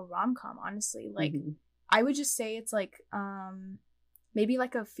really like a rom-com, honestly. Like Mhm. I would just say it's like maybe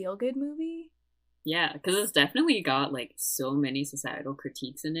like a feel-good movie. Yeah, because it's definitely got like so many societal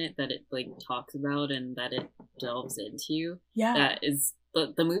critiques in it that it like talks about and that it delves into. Yeah. That is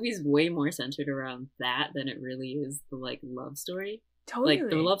the movie's way more centered around that than it really is the like love story. Totally. Like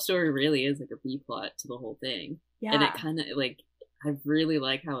the love story really is like a B plot to the whole thing. Yeah. And it kind of like I really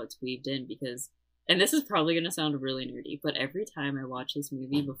like how it's weaved in because, and this is probably going to sound really nerdy, but every time I watch this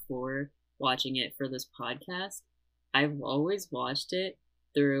movie before watching it for this podcast, I've always watched it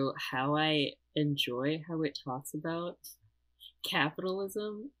through how I enjoy how it talks about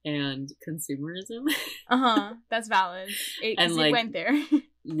capitalism and consumerism. That's valid. And like, it went there.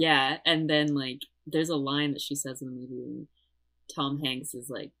 Yeah, and then like there's a line that she says in the movie when Tom Hanks is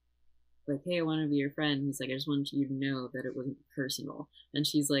like, hey, I want to be your friend. He's like, I just want you to know that it wasn't personal. And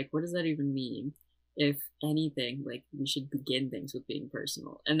she's like, what does that even mean? If anything, like, we should begin things with being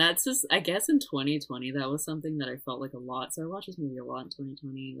personal. And that's just, I guess in 2020, that was something that I felt like a lot. So I watched this movie a lot in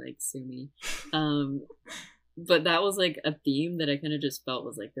 2020, like, sue me. But that was like a theme that I kind of just felt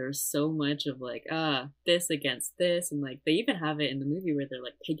was like, there was so much of like, this against this. And like, they even have it in the movie where they're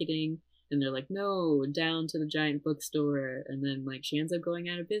like picketing and they're like, no, down to the giant bookstore. And then like she ends up going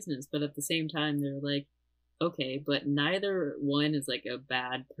out of business. But at the same time, they're like, okay, but neither one is like a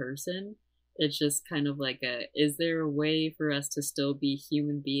bad person. It's just kind of like is there a way for us to still be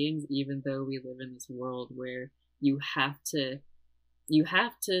human beings, even though we live in this world where you have to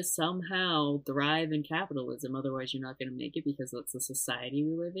somehow thrive in capitalism, otherwise you're not going to make it, because that's the society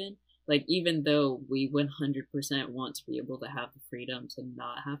we live in. Like, even though we 100% want to be able to have the freedom to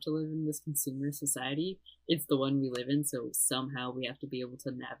not have to live in this consumer society, it's the one we live in, so somehow we have to be able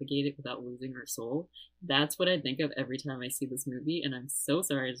to navigate it without losing our soul. That's what I think of every time I see this movie, and I'm so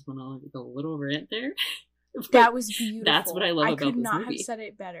sorry, I just went on like a little rant there. That was beautiful. That's what I love about this movie. I could not have said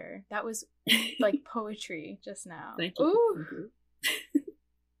it better. That was like poetry just now. Thank you. Ooh. Thank you.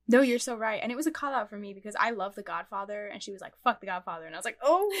 No, you're so right. And it was a call out for me because I love The Godfather, and she was like, fuck The Godfather. And I was like,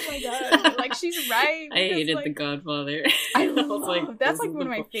 oh my God. Like, she's right. I hated The Godfather. I love like, that's like one of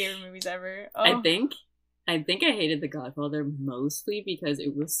my favorite movies ever. Oh. I think I hated The Godfather mostly because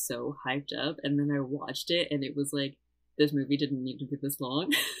it was so hyped up, and then I watched it and it was like, this movie didn't need to be this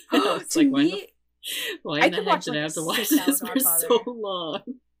long. And I was to like, me, why in the heck did I have to watch this for so long?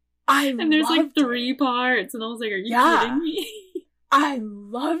 And there's like 3 parts, and I was like, are you kidding me? I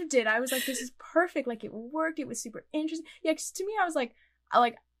loved it. I was like, this is perfect. Like, it worked. It was super interesting. Yeah, because to me, I was like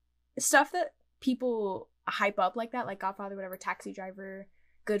stuff that people hype up like that, like Godfather, whatever, Taxi Driver,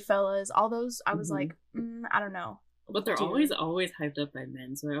 Goodfellas, all those. I was like, I don't know. But they're always hyped up by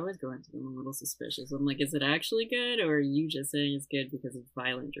men, so I always go into them a little suspicious. I'm like, is it actually good, or are you just saying it's good because it's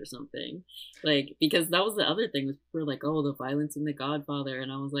violent or something? Like, because that was the other thing, was people were like, oh, the violence in The Godfather,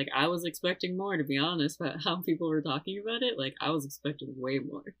 and I was like, I was expecting more, to be honest, but how people were talking about it, like, I was expecting way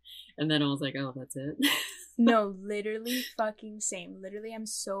more. And then I was like, oh, that's it. No, literally fucking same. Literally, I'm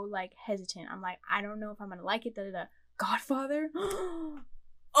so, like, hesitant. I'm like, I don't know if I'm gonna like it, Godfather?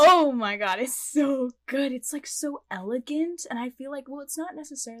 Oh my God, it's so good. It's like so elegant, and I feel like, well, it's not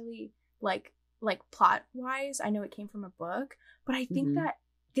necessarily like plot wise. I know it came from a book, but I think that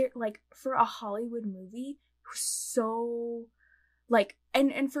they're like, for a Hollywood movie, it was so like,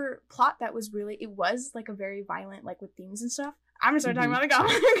 and for plot that was really, it was like a very violent, like with themes and stuff. I'm gonna start talking about The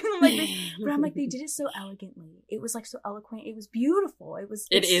Godfather, but I'm like, they did it so elegantly. It was like so eloquent. It was beautiful.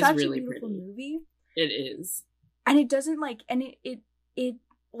 It's such really a beautiful pretty. Movie. It is, and it doesn't like, and it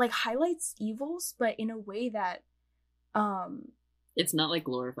like highlights evils, but in a way that it's not like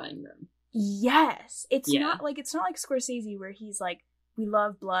glorifying them. Yes, it's not like Scorsese, where he's like, we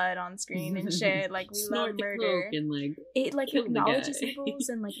love blood on screen and shit, like we love murder, and like it like acknowledges evils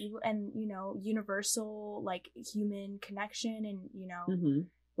and like evil, and you know, universal like human connection, and you know,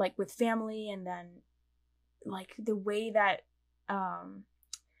 like with family, and then like the way that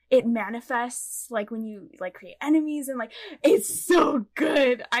it manifests, like when you like create enemies, and like, it's so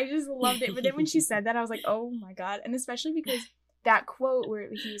good. I just loved it. But then when she said that, I was like, oh my God. And especially because that quote where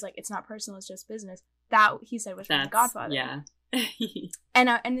he was like, it's not personal, it's just business, that he said was from The Godfather. Yeah. And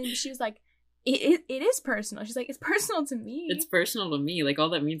then she was like, it is personal. She's like, it's personal to me. It's personal to me. Like, all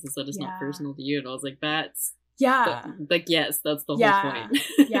that means is that it's not personal to you. And I was like, that's yes, that's the whole point.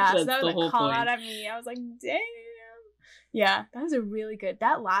 Yeah, so that was like, call out at me. I was like, damn. Yeah, that was a really good.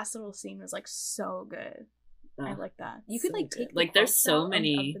 That last little scene was like so good. I like that. You could like take like, there's so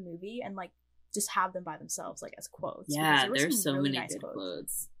many of the movie and like just have them by themselves, like as quotes. Yeah, there's so really many nice good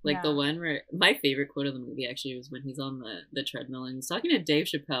quotes. Like the one where my favorite quote of the movie actually was when he's on the treadmill and he's talking to Dave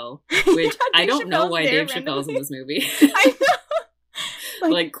Chappelle, which I don't know why Dave Chappelle's in this movie. I know.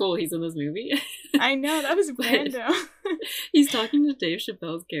 Like, cool, he's in this movie. I know, that was random. He's talking to Dave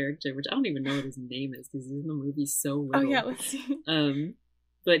Chappelle's character, which I don't even know what his name is because he's in the movie so little. Oh yeah, let's see.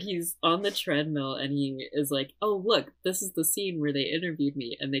 But he's on the treadmill and he is like, oh, look, this is the scene where they interviewed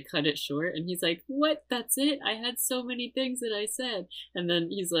me, and they cut it short. And he's like, what? That's it? I had so many things that I said. And then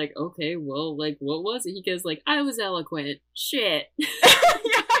he's like, okay, well, like, what was it? He goes like, I was eloquent. Shit. Yeah.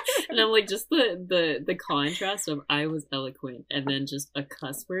 And And I'm like, just the contrast of I was eloquent and then just a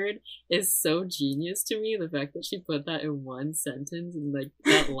cuss word is so genius to me. The fact that she put that in one sentence and like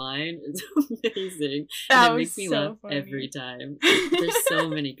that line is amazing. And it makes me laugh every time. There's so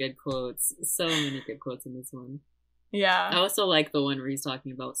many good quotes. So many good quotes in this one. Yeah. I also like the one where he's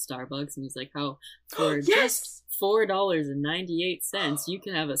talking about Starbucks and he's like, how for just $4.98 you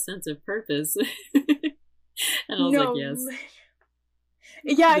can have a sense of purpose. And I was like, yes.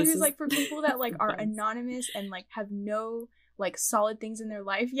 Yeah, he was like, for people that like are anonymous and like have no like solid things in their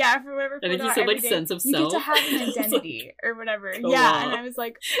life. Yeah, for whatever. And then he said like sense of you self. get to have an identity like, or whatever. Yeah, on. And I was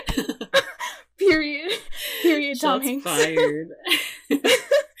like, period, Tom Hanks. Fired.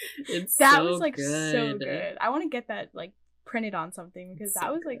 It's that so was like good. so good. I want to get that like printed on something because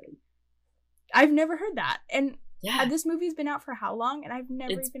that was good. Like, I've never heard that. And yeah, this movie's been out for how long? And I've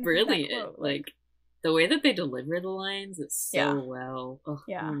never even brilliant. Heard that quote. Like the way that they deliver the lines, it's so well. Oh,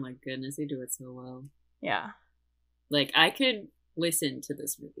 yeah. Oh my goodness, they do it so well. Yeah. Like I could listen to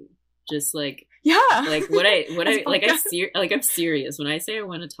this movie. Just like like I'm serious when I say I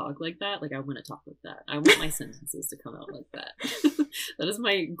want to talk like that. Like I want to talk like that. I want my sentences to come out like that. That is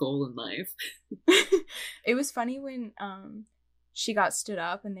my goal in life. It was funny when she got stood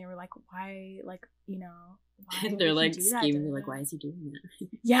up and they were like, why, like, you know, why and they're like scheming. They're like, why is he doing that?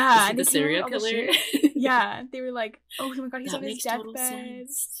 Yeah, is he the serial killer? Yeah, they were like, oh my god, he's on his deathbed.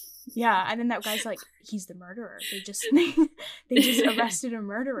 Yeah, and then that guy's like, he's the murderer. They just arrested a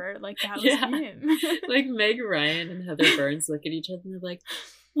murderer. Like that was him. Like Meg Ryan and Heather Burns look at each other and they're like,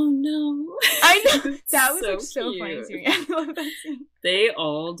 oh no. I know. That was so funny to me. I love that scene. They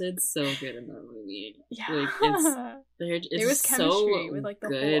all did so good in that movie. Yeah. Like there was chemistry so with like the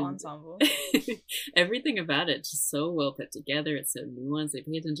good. whole ensemble. Everything about it just so well put together. It's so nuanced. They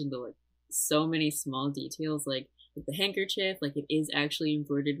pay attention to like so many small details, like the handkerchief, like it is actually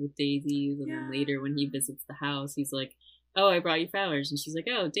embroidered with daisies, and then later when he visits the house, he's like, oh, I brought you flowers, and she's like,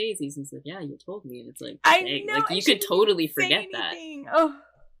 oh, daisies, and he's like, yeah, you told me, and it's like, I know, like you could totally forget that. Oh.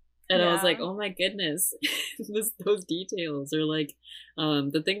 And I was like, oh my goodness, those details are like,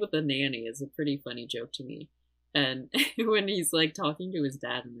 the thing with the nanny is a pretty funny joke to me. And when he's like talking to his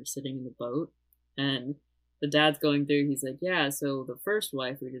dad and they're sitting in the boat and the dad's going through, he's like, yeah, so the first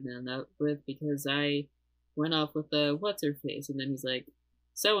wife we didn't end up with because I went off with the what's her face, and then he's like,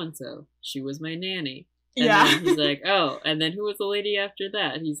 so and so, she was my nanny. And then he's like, oh, and then who was the lady after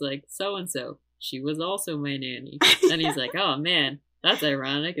that? He's like, so and so, she was also my nanny. And he's like, oh man, that's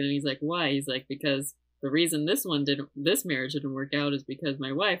ironic. And then he's like, why? He's like, because the reason this marriage didn't work out is because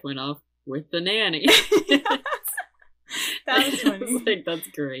my wife went off with the nanny. That was funny. I was like, that's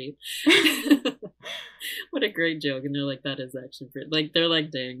great. What a great joke. And they're like, that is actually pretty. Like, they're like,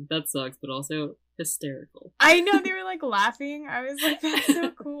 dang, that sucks, but also hysterical. I know, they were like laughing. I was like, that's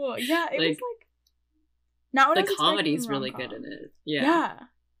so cool. Yeah, it was like not what I was the comedy's expecting really rom-com. good in it. Yeah.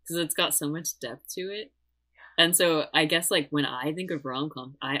 Because it's got so much depth to it. And so I guess like when I think of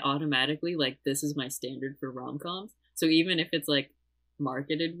rom-com, I automatically like, this is my standard for rom-coms. So even if it's like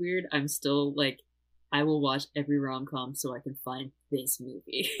marketed weird, I'm still like, I will watch every rom-com so I can find this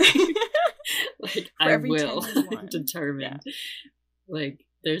movie. Like I will determine. Yeah. Like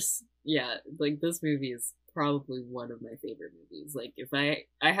there's like this movie is probably one of my favorite movies. Like if I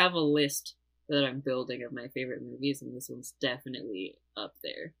have a list that I'm building of my favorite movies, and this one's definitely up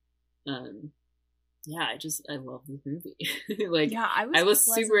there. I love this movie. Like I was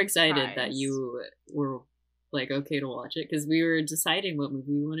super excited that you were like okay to watch it, because we were deciding what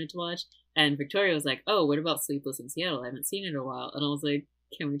movie we wanted to watch, and Victoria was like, oh, what about Sleepless in Seattle? I haven't seen it in a while. And I was like,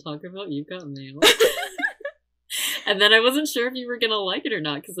 can we talk about You've Got Mail? And then I wasn't sure if you were gonna like it or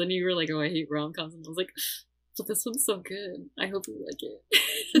not, because then you were like, oh, I hate rom-coms, and I was like, but this one's so good, I hope you like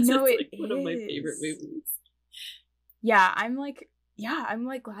it. No, it's like one of my favorite movies. Yeah, I'm like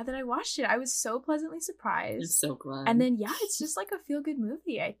glad that I watched it. I was so pleasantly surprised. I'm so glad. And then it's just like a feel-good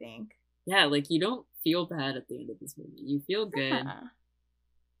movie, I think. Yeah, like you don't feel bad at the end of this movie. You feel good. Yeah.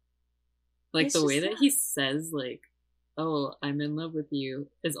 Like it's the way that he says like, oh, I'm in love with you,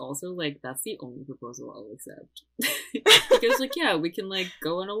 is also like, that's the only proposal I'll accept. He goes like, yeah, we can like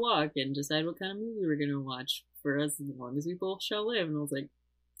go on a walk and decide what kind of movie we're gonna watch for us as long as we both shall live. And I was like,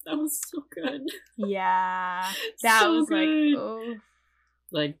 that was so good. Yeah. That so was good. Like, oh.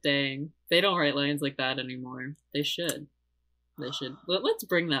 Like, dang. They don't write lines like that anymore. They should. Let's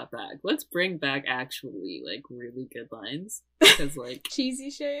bring that back. Let's bring back actually like really good lines. Because like cheesy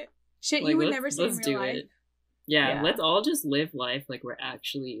shit. Shit like, you would never say in real life. Yeah, let's all just live life like we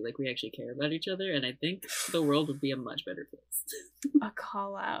actually care about each other, and I think the world would be a much better place. A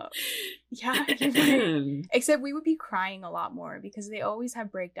call out. Yeah, you're right. Except we would be crying a lot more because they always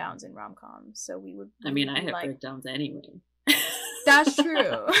have breakdowns in rom-coms, so we would. I mean, I have breakdowns anyway. That's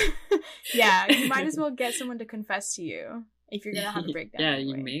true. Yeah, you might as well get someone to confess to you if you're gonna have a breakdown. Yeah,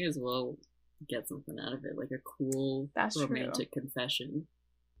 anyway. You may as well get something out of it, like a cool romantic confession.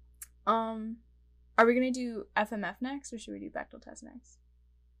 Are we gonna do FMF next, or should we do Bechdel test next?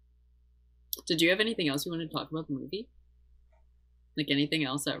 Did you have anything else you wanted to talk about the movie? Like anything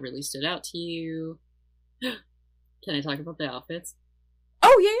else that really stood out to you? Can I talk about the outfits?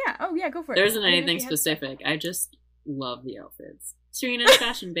 Oh yeah, go for it. There isn't anything specific. I just love the outfits. Serena's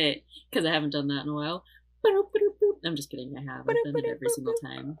fashion bit, because I haven't done that in a while. I'm just kidding, I have. I've done it every single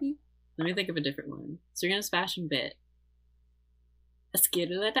time. Let me think of a different one. Serena's fashion bit. A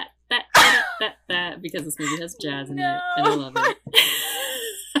skittle that because this movie has jazz in it, and I love it.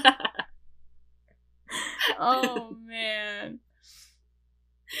 Oh man,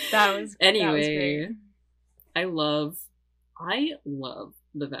 that was anyway. I love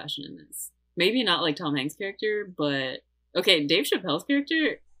the fashion in this. Maybe not like Tom Hanks' character, but okay, Dave Chappelle's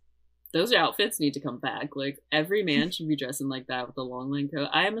character. Those outfits need to come back. Like, every man should be dressing like that with a long line coat.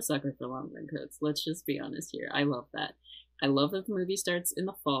 I am a sucker for long line coats. Let's just be honest here. I love that. I love that the movie starts in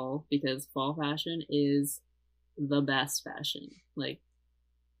the fall because fall fashion is the best fashion. Like,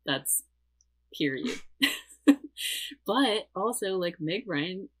 that's period. But also, like, Meg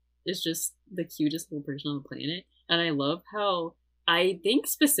Ryan is just the cutest little person on the planet. And I love how, I think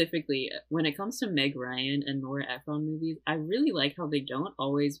specifically when it comes to Meg Ryan and Nora Ephron movies, I really like how they don't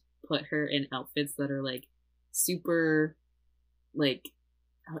always put her in outfits that are like super, like,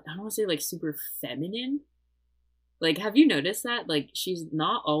 I don't want to say like super feminine. Like, have you noticed that? Like, she's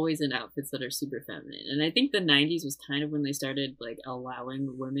not always in outfits that are super feminine. And I think the 90s was kind of when they started like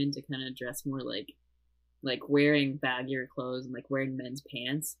allowing women to kind of dress more like wearing baggier clothes and like wearing men's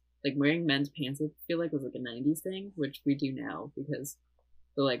pants. Like, wearing men's pants, I feel like, was like a 90s thing, which we do now because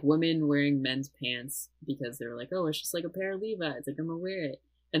the like women wearing men's pants because they're like, oh, it's just like a pair of Levi's, like I'm gonna wear it.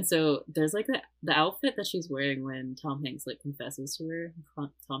 And so there's like the outfit that she's wearing when Tom Hanks like confesses to her.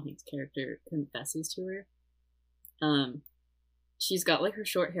 Tom Hanks' character confesses to her. She's got like her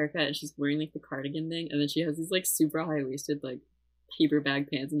short haircut and she's wearing like the cardigan thing, and then she has these like super high waisted like paper bag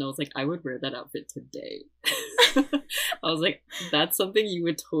pants, and I was like, I would wear that outfit today. I was like, that's something you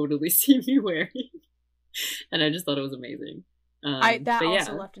would totally see me wearing, and I just thought it was amazing. That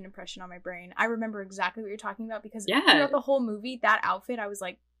also left an impression on my brain. I remember exactly what you're talking about because throughout the whole movie, that outfit, I was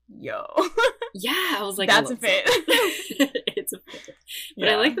like, yo. Yeah, I was like, that's a fit. It's a fit. But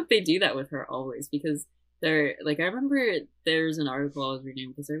I like that they do that with her always because they're like, I remember there's an article I was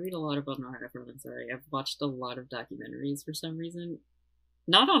reading because I read a lot about Nora Ephron. Sorry, I've watched a lot of documentaries for some reason.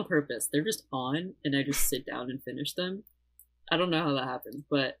 Not on purpose. They're just on, and I just sit down and finish them. I don't know how that happens,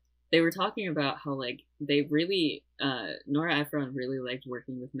 but they were talking about how, like, they really, Nora Ephron really liked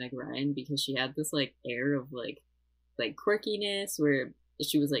working with Meg Ryan because she had this, like, air of, like quirkiness where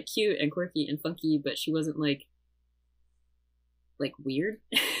she was, like, cute and quirky and funky, but she wasn't, like weird.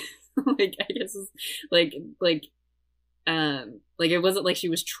 Like, I guess, like, it wasn't like she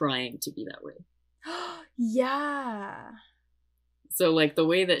was trying to be that way. Yeah. So, like, the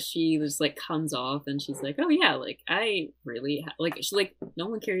way that she just, like, comes off and she's like, oh, yeah, like, I really, she's like, no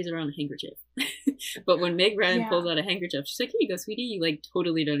one carries around a handkerchief. But when Meg Ryan pulls out a handkerchief, she's like, here you go, sweetie. You, like,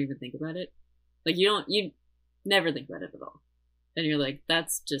 totally don't even think about it. Like, you never think about it at all. And you're like,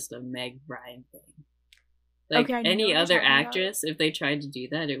 that's just a Meg Ryan thing. Like, any other actress, if they tried to do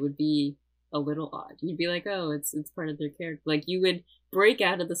that, it would be a little odd. You'd be like, oh, it's part of their character. Like, you would break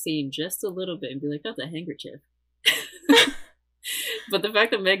out of the scene just a little bit and be like, that's a handkerchief. But the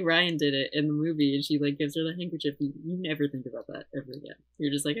fact that Meg Ryan did it in the movie and she like gives her the handkerchief, you never think about that ever again.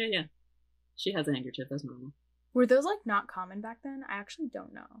 You're just like, oh yeah, she has a handkerchief, that's normal. Were those like not common back then? I actually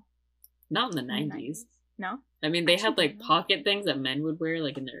don't know. Not in the 90s. No? I mean, they had like pocket things that men would wear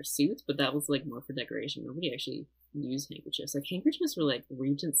like in their suits, but that was like more for decoration. Nobody actually used handkerchiefs. Like, handkerchiefs were like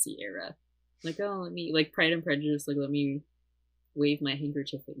Regency era. Like, oh, let me, like, Pride and Prejudice, like, let me wave my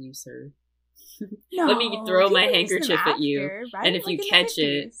handkerchief at you, sir. No, let me throw my handkerchief at you, right? And if like you catch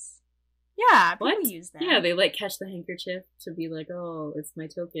it, yeah, people use them. Yeah, they like catch the handkerchief to be like, oh, it's my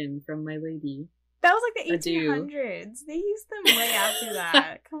token from my lady. That was like the 1800s. They used them way after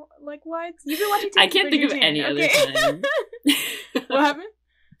that. Like, what? You've been watching. I can't think of any other time. What happened?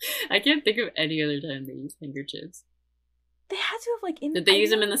 I can't think of any other time they used handkerchiefs. They had to have like in. Did they use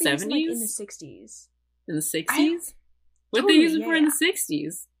them in the 70s? Like, in the 60s. In the 60s? What did they use them for in the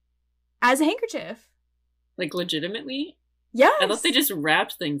 60s? As a handkerchief. Like, legitimately? Yes. I thought they just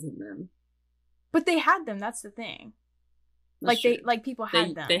wrapped things in them. But they had them. That's the thing. That's Like, true. people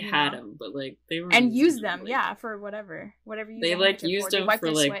had them. They had them, but, like, they were... And used them, yeah, for whatever you They, like, used them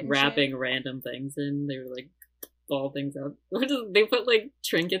for, like, shit. wrapping random things in. They were, like, ball things up. They put, like,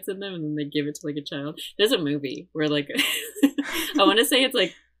 trinkets in them, and then they give it to, like, a child. There's a movie where, like... I want to say it's,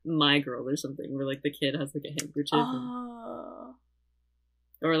 like, My Girl or something, where, like, the kid has, like, a handkerchief. Oh.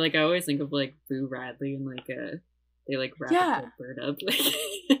 Or, like, I always think of, like, Boo Radley and, like, they, like, wrap a bird up. Like...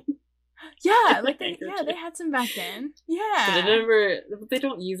 Yeah, like they had some back then. Yeah. But they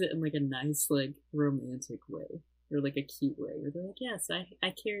don't use it in like a nice, like, romantic way. Or like a cute way. Where they're like, yes,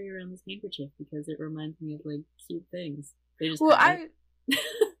 I carry around this handkerchief because it reminds me of like cute things. They just I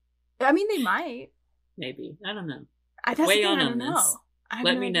mean they might. Maybe. I don't know. Weigh on this.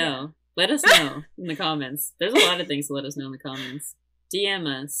 Let me know. Let us know in the comments. There's a lot of things to let us know in the comments. DM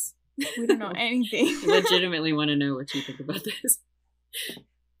us. We don't know anything. Legitimately want to know what you think about this.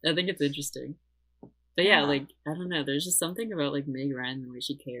 I think it's interesting. But yeah, like, I don't know, there's just something about, like, Meg Ryan, the way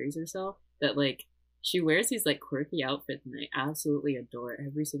she carries herself, that, like, she wears these, like, quirky outfits, and I absolutely adore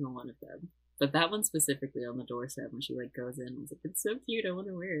every single one of them. But that one specifically on the doorstep, when she, like, goes in, I was like, it's so cute, I want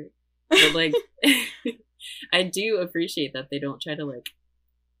to wear it. But, like, I do appreciate that they don't try to, like,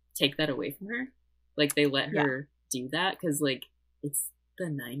 take that away from her. Like, they let her do that, because, like, it's the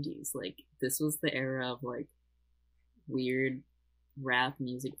 90s. Like, this was the era of, like, weird rap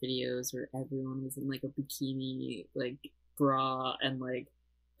music videos where everyone was in like a bikini, like, bra, and like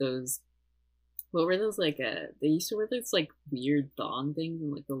those, what were those, like, they used to wear those like weird thong things and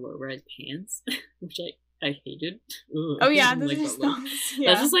like the low-rise pants, which I hated. Ugh, oh yeah, those like, are just thongs. Yeah.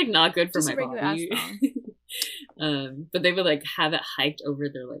 That's just like not good for just my body. But they would like have it hiked over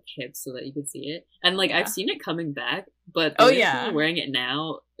their like hips so that you could see it, and like I've seen it coming back, but wearing it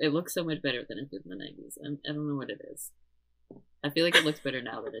now, it looks so much better than it did in the 90s. I don't know what it is. I feel like it looks better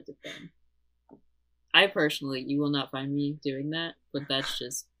now than it did then. I personally, you will not find me doing that, but that's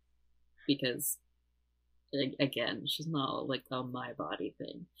just because, again, she's not like a my body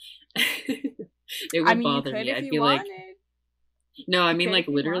thing. It would bother me. I'd be like, no, I mean, like,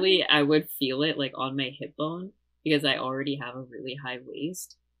 literally, I would feel it like on my hip bone because I already have a really high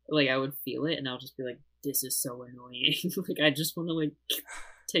waist. Like, I would feel it, and I'll just be like, this is so annoying. Like, I just want to like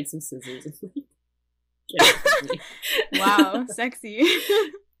take some scissors and like. Wow, sexy.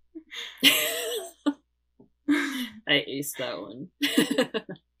 I aced that one.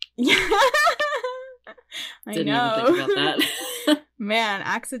 Yeah, I Didn't know. even think about that. Man,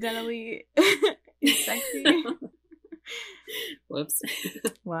 accidentally is sexy. Whoops.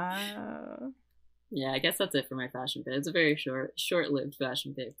 Wow. Yeah, I guess that's it for my fashion bit. It's a very short-lived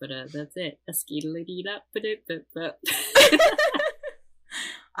fashion bit, but that's it. A skeedly-dee-da-ba-dee-ba-ba.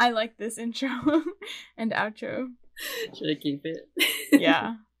 I like this intro and outro. Should I keep it?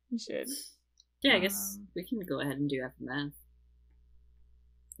 Yeah, you should. Yeah, I guess we can go ahead and do Aftermath.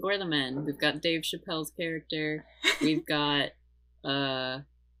 Who are the men? We've got Dave Chappelle's character. We've got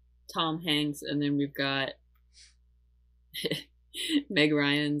Tom Hanks, and then we've got Meg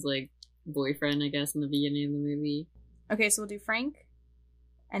Ryan's like boyfriend, I guess, in the beginning of the movie. Okay, so we'll do Frank,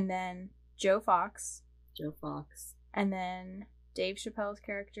 and then Joe Fox. And then Dave Chappelle's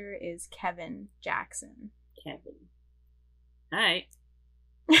character is Kevin Jackson. Alright.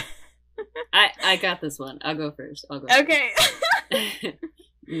 I got this one. I'll go first. Okay.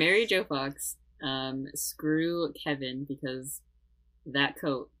 Marry Joe Fox. Screw Kevin because that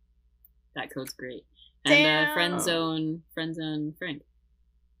coat's great. And friend zone Frank.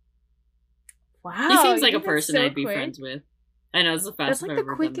 Wow. He seems like a person I'd be friends with. I know, it's the fastest That's like I've the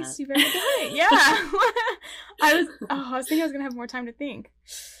ever quickest done you've ever done it. Yeah. I was thinking I was gonna have more time to think.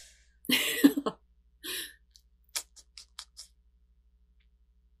 We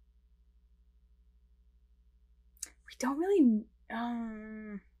don't really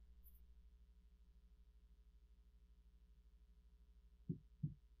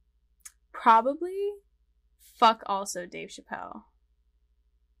probably fuck also Dave Chappelle.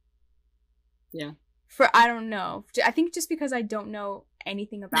 Yeah. I don't know. I think just because I don't know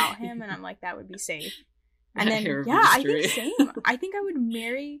anything about him, and I'm like, that would be safe. And then, I think same. I think I would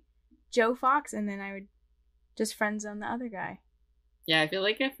marry Joe Fox, and then I would just friend zone the other guy. Yeah, I feel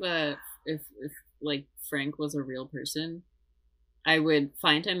like if like Frank was a real person, I would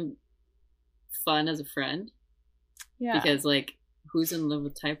find him fun as a friend. Yeah. Because like, who's in love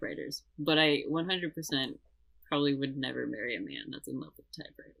with typewriters? But I 100% probably would never marry a man that's in love with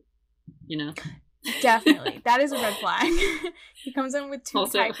typewriters. You know? Definitely. That is a red flag. He comes in with two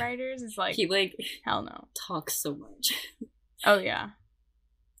typewriters. It's like, he, like, hell no. Talks so much. Oh, yeah.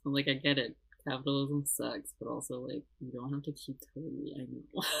 I'm like, I get it. capitalism sucks, but also like you don't have to keep telling me. I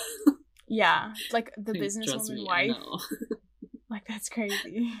know. Yeah, like the Like, trust businesswoman me, wife. I know. Like that's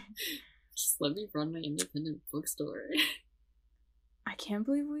crazy. Just let me run my independent bookstore. I can't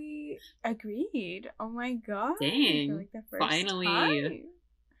believe we agreed. Oh my god. Dang. For like the first Finally. time.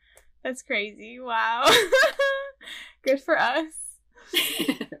 That's crazy. Wow. Good for us.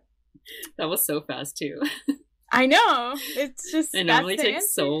 That was so fast too. I know. It's just It normally that's the takes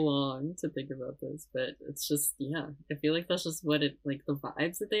answer. so long to think about this, but it's just, yeah. I feel like that's just what it, like, the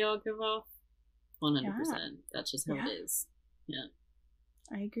vibes that they all give off. 100%. That's just how Yeah. it is. Yeah.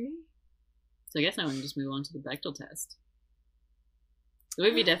 I agree. So I guess now we can just move on to the Bechdel test. The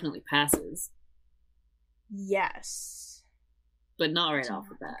movie definitely passes, Yes. but not right Did off not the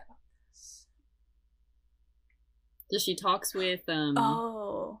think bat. about this. So she talks with,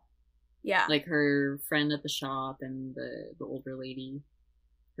 Oh. Yeah. like, her friend at the shop and the older lady,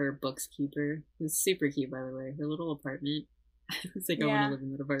 her bookkeeper, who's super cute, by the way. Her little apartment. It's like, I want Yeah. to live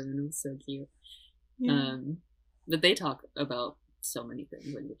in that apartment. It was so cute. Yeah. But they talk about so many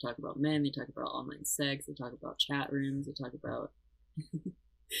things. Like, they talk about men, they talk about online sex, they talk about chat rooms, they talk about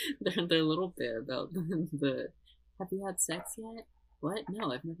their little bit about the have you had sex yet? What?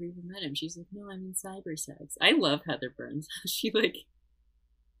 No, I've never even met him. She's like, no, I mean cyber sex. I love Heather Burns. She like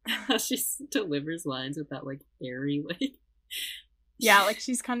how she delivers lines with that like airy like Yeah, like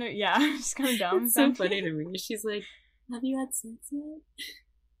she's kind of she's kind of dumb. it's so funny to me. She's like, have you had sex yet?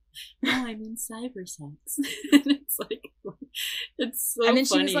 No, I mean cyber sex. And it's like, it's so And then she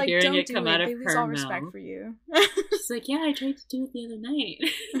funny was like, hearing "Don't it do come it. out of They lose her all respect mouth. for you." She's like, yeah, I tried to do it the other night.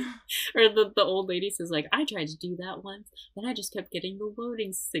 Or the old lady says like, I tried to do that once, and I just kept getting the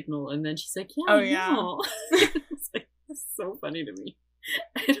loading signal. And then she's like, yeah, Oh, I yeah. know. It's like, that's so funny to me.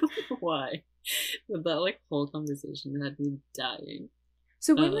 I don't know why, but that like whole conversation had me dying.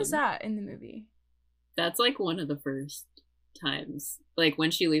 So when was Um, that in the movie? That's like one of the first times, like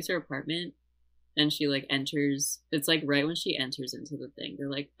when she leaves her apartment and she like enters. It's like right when she enters into the thing. They're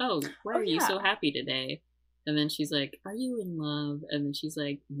like, "Oh, why Oh, are you so yeah. happy today?" And then she's like, "Are you in love?" And then she's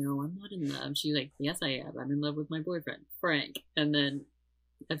like, "No, I'm not in love." She's like, "Yes, I am. I'm in love with my boyfriend, Frank." And then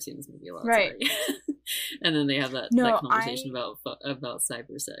I've seen this movie a lot, Right. sorry. And then they have that No, conversation about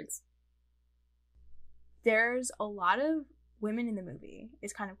cyber sex. There's a lot of women in the movie.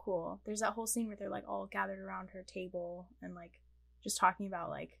 It's kind of cool. There's that whole scene where they're like all gathered around her table and like just talking about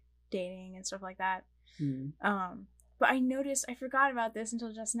like dating and stuff like that. Hmm. But I noticed, I forgot about this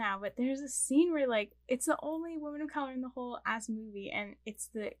until just now, but there's a scene where like it's the only woman of color in the whole ass movie, and it's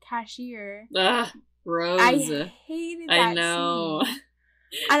the cashier. Ah, Rose. I hated that I know. scene.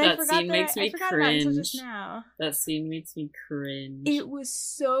 And I That forgot scene that makes I me forgot about it until just cringe. now. That scene makes me cringe. It was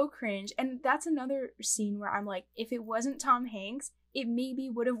so cringe. And that's another scene where I'm like, if it wasn't Tom Hanks, it maybe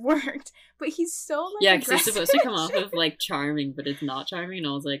would have worked. But he's so like Yeah, because it's aggressive supposed to come and off shit. of like charming, but it's not charming. And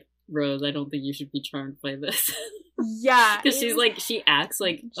I was like, Rose, I don't think you should be charmed by this. Yeah. Because it she's was like, she acts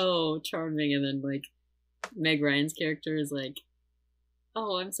like, cringe. oh, charming. And then like Meg Ryan's character is like,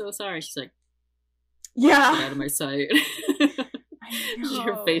 oh, I'm so sorry. She's like, get Yeah. out of my sight. I know.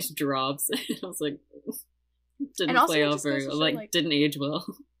 Her face drops. And I was like, didn't And also play it out just goes very to well. show, Like, like- didn't age well.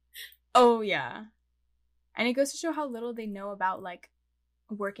 Oh yeah. And it goes to show how little they know about like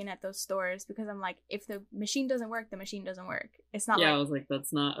working at those stores, because I'm like, if the machine doesn't work, the machine doesn't work. It's not Yeah, I like was like,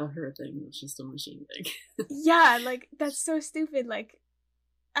 that's not a her thing. It's just a machine thing. yeah, like that's so stupid. Like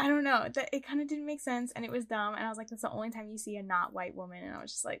I don't know, that it kind of didn't make sense, and it was dumb. And I was like, that's the only time you see a not white woman, and I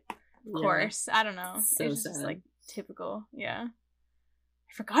was just like, of course. I don't know. So it was just sad. like typical. Yeah.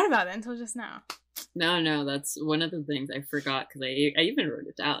 I forgot about that until just now. No, that's one of the things I forgot because I even wrote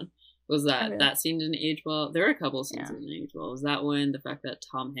it down. Was that Okay. that scene didn't age well? There were a couple scenes Yeah. that didn't age well. Was that one, the fact that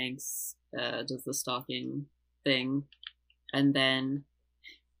Tom Hanks does the stalking thing, and then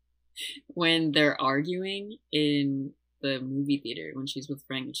when they're arguing in the movie theater, when she's with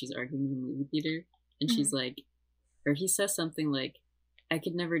Frank and she's arguing in the movie theater, and she's like, or he says something like, "I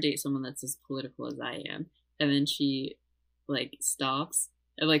could never date someone that's as political as I am," and then she like stops.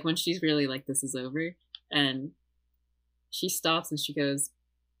 And like when she's really like, this is over, and she stops and she goes,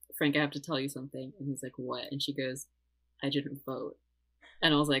 Frank, I have to tell you something. And he's like, what? And she goes, I didn't vote.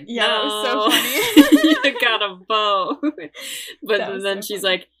 And I was like, Yeah, that was so no, funny. you gotta vote. But That was then so she's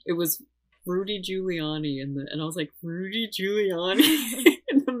funny. like, it was Rudy Giuliani, and I was like, Rudy Giuliani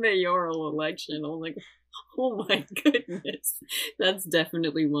in the mayoral election. I was like, oh my goodness, that's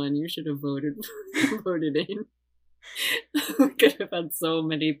definitely one you should have voted in. We could have had so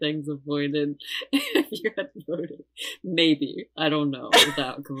many things avoided if you had voted. Maybe. I don't know what the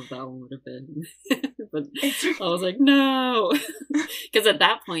outcome of that one would have been. But I was like, no. Because at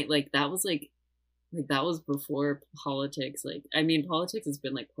that point, like, that was that was before politics. Like, I mean, politics has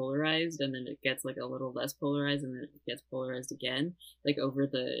been like polarized, and then it gets like a little less polarized, and then it gets polarized again, like over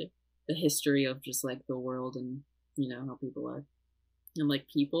the history of just like the world and how people are and like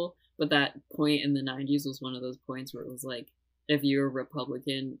people. But that point in the 90s was one of those points where it was like, if you were a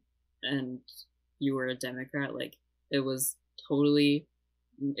Republican and you were a Democrat, like it was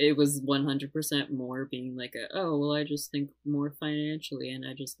 100% more being like oh well, I just think more financially, and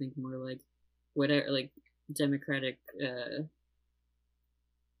I just think more like whatever, like democratic,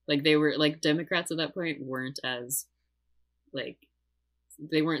 like they were like Democrats at that point weren't as like,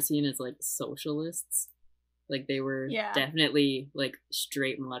 they weren't seen as like socialists. Like they were definitely like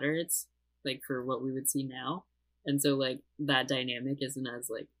straight moderates, like for what we would see now. And so like that dynamic isn't as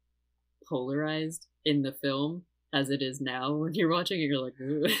like polarized in the film as it is now when you're watching it. You're like,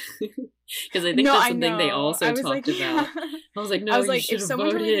 because I think that's something they also talked about. I was like, no, I was like, if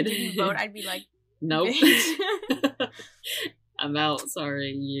someone told me they didn't vote, I'd be like, nope. I'm out.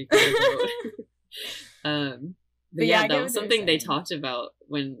 Sorry, you can't vote. But yeah, that was something they talked about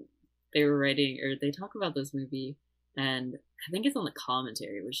when they were writing, or they talk about this movie, and I think it's on the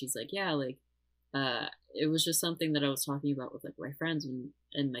commentary where she's like, yeah, like, it was just something that I was talking about with like my friends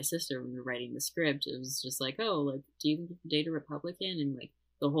and my sister when we were writing the script. It was just like, oh, like, do you think you can date a Republican? And like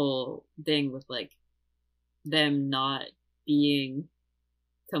the whole thing with like them not being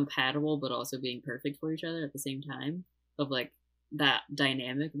compatible but also being perfect for each other at the same time, of like that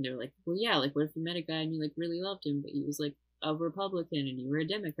dynamic. And they were like, well, yeah, like what if you met a guy and you like really loved him, but he was like a Republican and you were a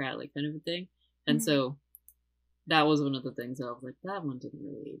Democrat, like kind of a thing. And so that was one of the things that I was like, that one didn't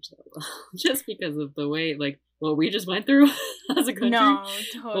really age that well. Just because of the way, like, what we just went through as a country. No,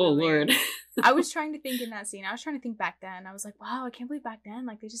 totally. Oh, Lord. I was trying to think in that scene. I was trying to think back then. I was like, wow, I can't believe back then,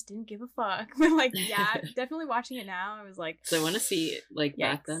 like, they just didn't give a fuck. But, like, yeah, definitely watching it now, I was like... So I want to see, like,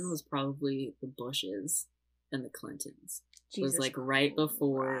 back then was probably the Bushes and the Clintons. It was, like, right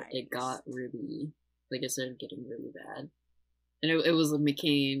before it got really... Like, it started getting really bad. And it was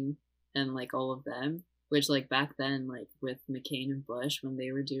McCain and, like, all of them. Which, like, back then, like, with McCain and Bush, when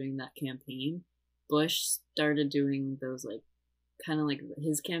they were doing that campaign, Bush started doing those, like, kind of like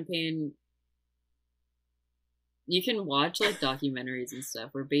his campaign. You can watch, like, documentaries and stuff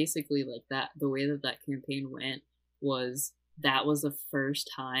where basically, like, that, the way that that campaign went was, that was the first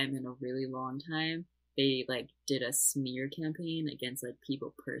time in a really long time they, like, did a smear campaign against, like,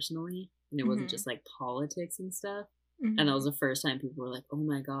 people personally. And it wasn't just, like, politics and stuff. And that was the first time people were like, oh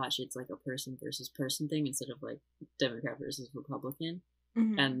my gosh, it's like a person versus person thing instead of like Democrat versus Republican.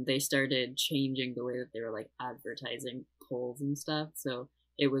 And they started changing the way that they were like advertising polls and stuff. So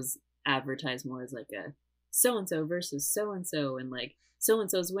it was advertised more as like a so-and-so versus so-and-so, and like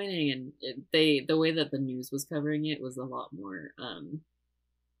so-and-so's winning. And the way that the news was covering it was a lot more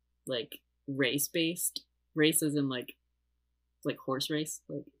like race-based. Race as in like horse race,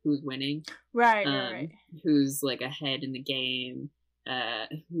 like who's winning, right, who's like ahead in the game,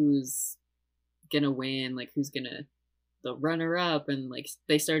 who's gonna win, like who's gonna the runner up, and like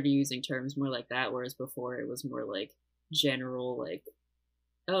they started using terms more like that, whereas before it was more like general, like,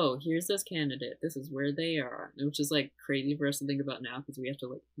 oh, here's this candidate, this is where they are, which is like crazy for us to think about now because we have to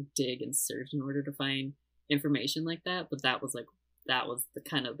like dig and search in order to find information like that. But that was the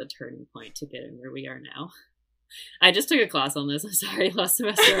kind of the turning point to get in where we are now. I just took a class on this. I'm sorry. Last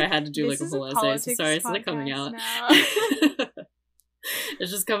semester I had to do like a whole essay. So sorry, it's like coming out.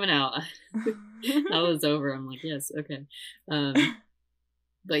 It's just coming out. That was over. I'm like, yes, okay.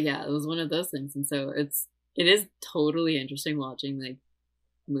 But yeah, it was one of those things. And so it is totally interesting watching like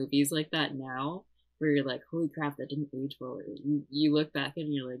movies like that now, where you're like, holy crap, that didn't age well. Or you look back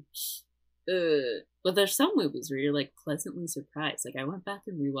and you're like, ugh. But there's some movies where you're like pleasantly surprised. Like I went back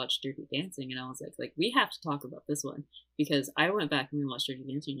and rewatched Dirty Dancing, and I was like we have to talk about this one, because I went back and rewatched Dirty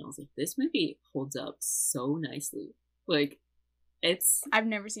Dancing, and I was like, this movie holds up so nicely. Like I've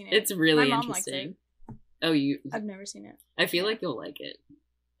never seen it. It's really My mom interesting. Liked it. Oh, I've never seen it. I feel like you'll like it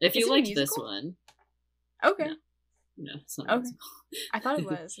if you liked this one. Okay. No, it's not. Okay. I thought it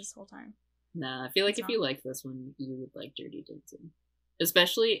was this whole time. Nah, I feel like if you liked this one, you would like Dirty Dancing.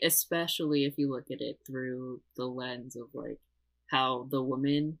 Especially if you look at it through the lens of like how the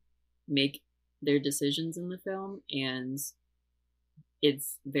women make their decisions in the film, and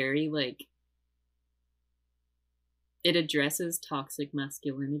it's very like, it addresses toxic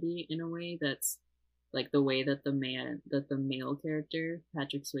masculinity in a way that's like the way that the male character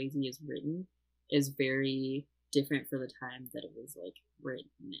Patrick Swayze is written is very different for the time that it was like written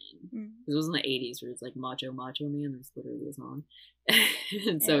in. Mm. It was in the 80s where it's like Macho Man. There's literally a song.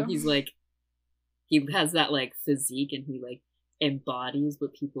 And so Ew. he's like, he has that like physique and he like embodies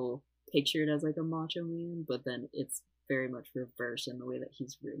what people pictured as like a macho man, but then it's very much reversed in the way that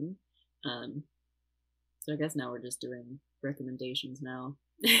he's written. So I guess now we're just doing recommendations now.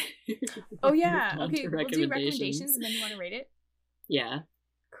 Oh yeah. On Okay, to we'll do recommendations and then you want to rate it? Yeah.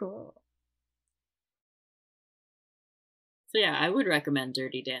 Cool. So yeah, I would recommend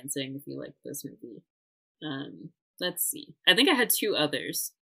Dirty Dancing if you like this movie. Let's see. I think I had two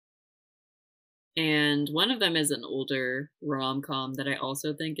others. And one of them is an older rom-com that I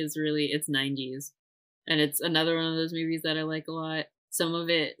also think is really, it's 90s. And it's another one of those movies that I like a lot. Some of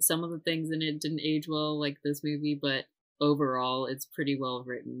the things in it didn't age well like this movie, but overall it's pretty well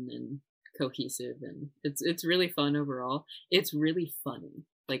written and cohesive, and it's really fun overall. It's really funny.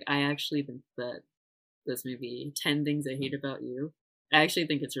 Like, I actually think that this movie, 10 Things I Hate About You, I actually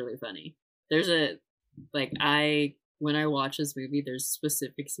think it's really funny. There's a, like, when I watch this movie, there's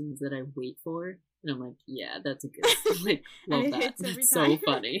specific scenes that I wait for, and I'm like, yeah, that's a good scene. Like, love And it that. hits every It's so time.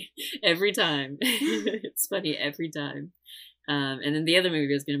 funny. Every time. It's funny every time. And then the other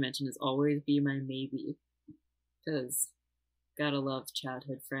movie I was going to mention is Always Be My Maybe, because gotta love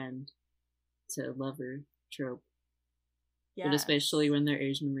childhood friend to lover trope. Yeah. But especially when they're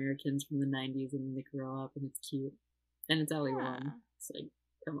Asian Americans from the 90s and they grow up and it's cute. And it's Ali Wong. It's like,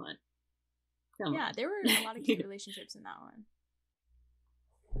 come on. Yeah, there were a lot of cute relationships in that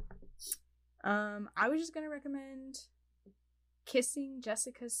one. I was just gonna recommend Kissing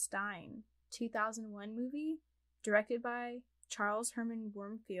Jessica Stein, 2001 movie, directed by Charles Herman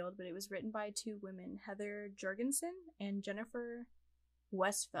Wormfield, but it was written by two women, Heather Jorgensen and Jennifer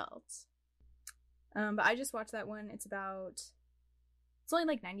Westfeldt. But I just watched that one. It's only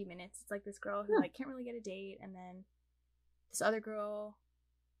like 90 minutes. It's like this girl who like can't really get a date, and then this other girl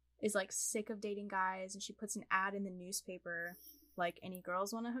is like sick of dating guys, and she puts an ad in the newspaper like, any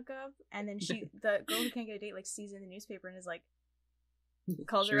girls want to hook up, and then the girl who can't get a date like sees it in the newspaper and is like,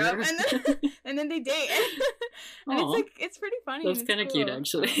 calls her up, and then they date. And it's like, it's pretty funny. That's kind of cool. cute,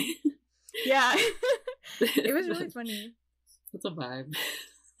 actually. Yeah. It was really funny. That's a vibe.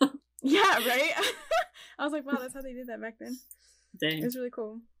 Yeah, right? I was like, wow, that's how they did that back then. Dang. It was really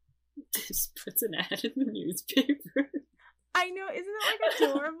cool. Just puts an ad in the newspaper. I know, isn't it like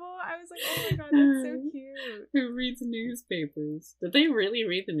adorable? I was like, oh my god, that's so cute. Who reads newspapers? Did they really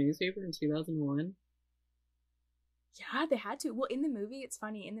read the newspaper in 2001? Yeah, they had to. Well, in the movie, it's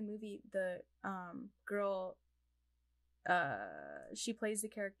funny. In the movie, the girl, she plays the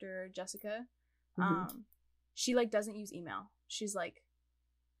character Jessica. She like doesn't use email. She's like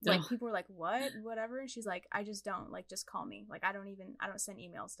people were like, what, whatever, and she's like, I just don't, like, just call me, like, I don't send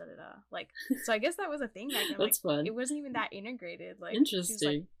emails, da da da, like. So I guess that was a thing back then. That's like, fun. It wasn't even that integrated. Like, interesting. she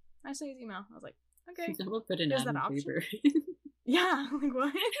was like, I just don't use email. I was like, okay. I'm gonna put an ad in the paper. Yeah, like,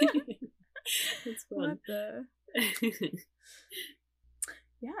 what? That's fun. What the?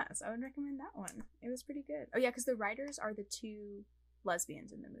 Yeah, so I would recommend that one. It was pretty good. Oh yeah, because the writers are the two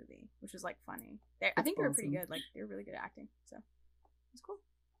lesbians in the movie, which was like funny. I think they were pretty good. Like, they were really good at acting, so it was cool.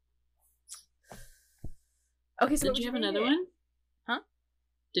 Okay, so did you have another one? Huh?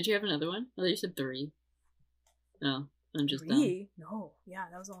 Did you have another one? Oh, you said 3. No, I'm just 3? No, yeah,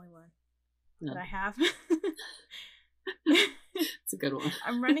 that was the only one that I have. It's a good one.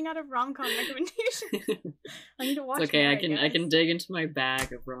 I'm running out of rom-com recommendations. I need to watch. It's okay, more, I can dig into my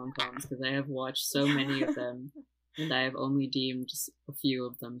bag of rom-coms because I have watched so many of them, and I have only deemed a few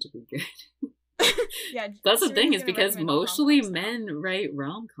of them to be good. Yeah, that's the thing, is because mostly men write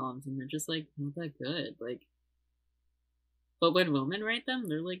rom-coms and they're just like not that good. Like, but when women write them,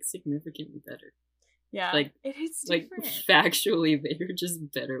 they're like significantly better. Yeah, like it's different. Like, factually, they're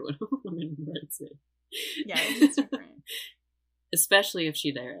just better when a woman writes it. Yeah, it's different. Especially if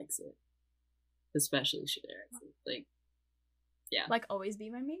she directs it. Like, yeah. Like, Always Be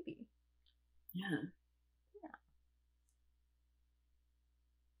My Maybe. Yeah.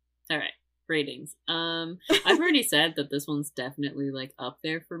 All right, ratings. I've already said that this one's definitely like up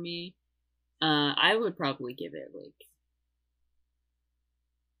there for me. I would probably give it like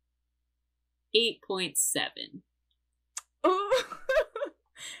 8.7. Oh,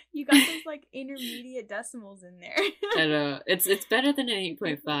 you got those like intermediate decimals in there. I know. It's better than an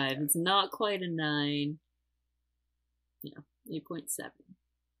 8.5. It's not quite a 9. Yeah, 8.7.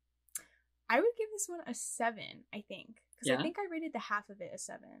 I would give this one a 7, I think. Because Yeah? I think I rated the half of it a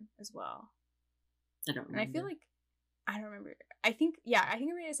 7 as well. I don't remember. And I feel like, I don't remember. I think I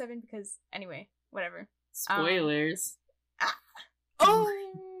rated it a 7 because, anyway, whatever. Spoilers. Oh,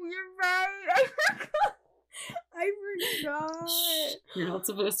 you're right. god. You're not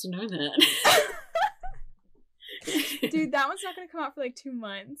supposed to know that. Dude, that one's not gonna come out for like 2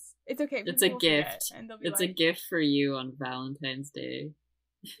 months. It's okay. It's a people will forget, gift. and they'll be It's like, a gift for you on Valentine's Day.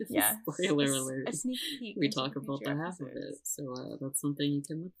 yeah. Spoiler alert. A sneak peek. We into talk the about the future half of it, episodes. so that's something you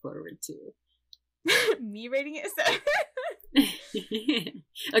can look forward to. Me rating it 7.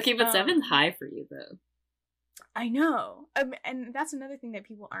 Okay, but 7's high for you though. I know. And that's another thing that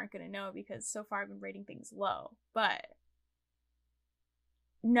people aren't going to know because so far I've been rating things low. But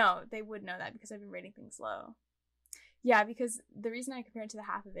no, they would know that because I've been rating things low. Yeah, because the reason I compare it to the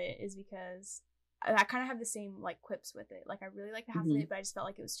half of it is because I kind of have the same like quips with it. Like I really like the half of it, but I just felt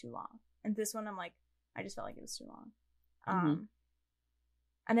like it was too long. And this one I'm like, I just felt like it was too long.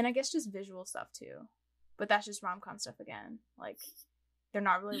 And then I guess just visual stuff too. But that's just rom-com stuff again. Like they're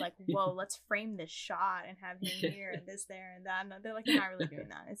not really like, whoa, let's frame this shot and have him here and this there and that. No, they're not really doing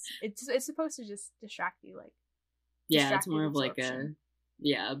that. It's supposed to just distract you, like it's more of like a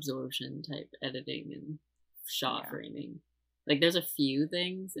absorption type editing and shot framing. Like there's a few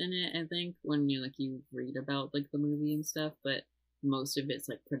things in it, I think, when you read about like the movie and stuff, but most of it's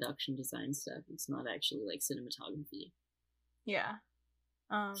like production design stuff. It's not actually like cinematography. Yeah.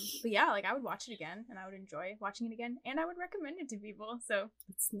 But yeah, like I would watch it again and I would enjoy watching it again and I would recommend it to people. So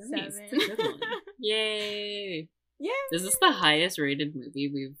it's nice. 7. It's a good one. Yay! Yeah. Is this the highest rated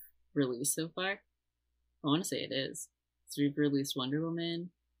movie we've released so far? I want to say it is. So we've released Wonder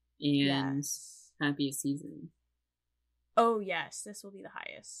Woman and Happiest Season. Oh yes, this will be the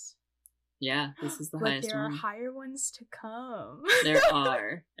highest. Yeah, this is the but highest there one. are higher ones to come. There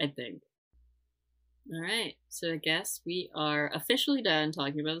are, I think. Alright, so I guess we are officially done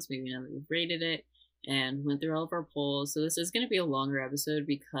talking about this movie now that we've rated it and went through all of our polls. So this is going to be a longer episode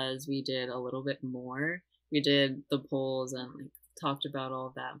because we did a little bit more. We did the polls and talked about all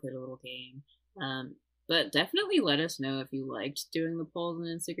of that and played a little game. But definitely let us know if you liked doing the polls on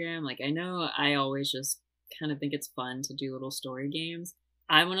Instagram. Like I know I always just kind of think it's fun to do little story games.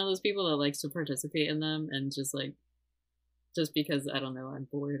 I'm one of those people that likes to participate in them and just because I don't know, I'm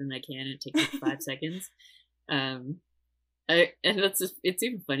bored and I can. It takes like 5 seconds. It's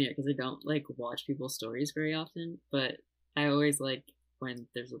even funnier because I don't like watch people's stories very often, but I always like when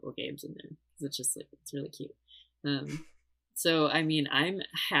there's little games in there because it's just like it's really cute. So I mean, I'm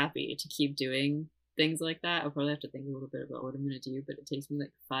happy to keep doing things like that. I'll probably have to think a little bit about what I'm gonna do, but it takes me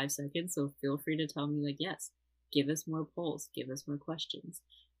like 5 seconds. So feel free to tell me like, yes, give us more polls, give us more questions.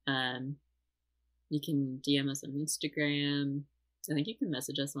 You can DM us on Instagram. I think you can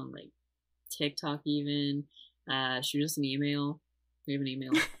message us on like TikTok even. Shoot us an email. We have an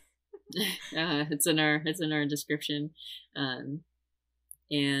email. It's in our description.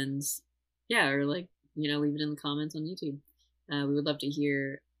 And yeah, or like, leave it in the comments on YouTube. We would love to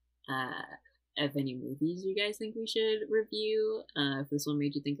hear if any movies you guys think we should review. If this one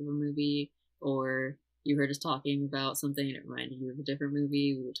made you think of a movie, or you heard us talking about something and it reminded you of a different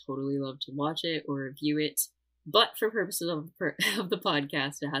movie, we would totally love to watch it or review it. But for purposes of the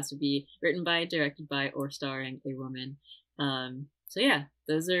podcast, it has to be written by, directed by, or starring a woman. So yeah,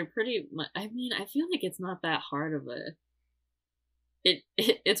 those are pretty much, I mean, I feel like it's not that hard of a...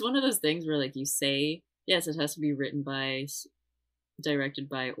 It's one of those things where like you say, yes, it has to be written by, directed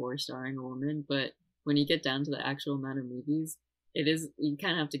by, or starring a woman, but when you get down to the actual amount of movies, you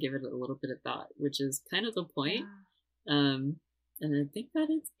kind of have to give it a little bit of thought, which is kind of the point. Yeah. And I think that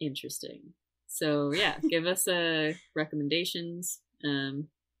it's interesting. So yeah, give us recommendations.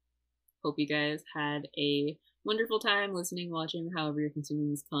 Hope you guys had a wonderful time listening, watching, however you're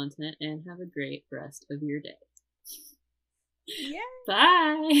consuming this content, and have a great rest of your day. Yeah.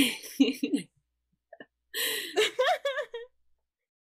 Bye.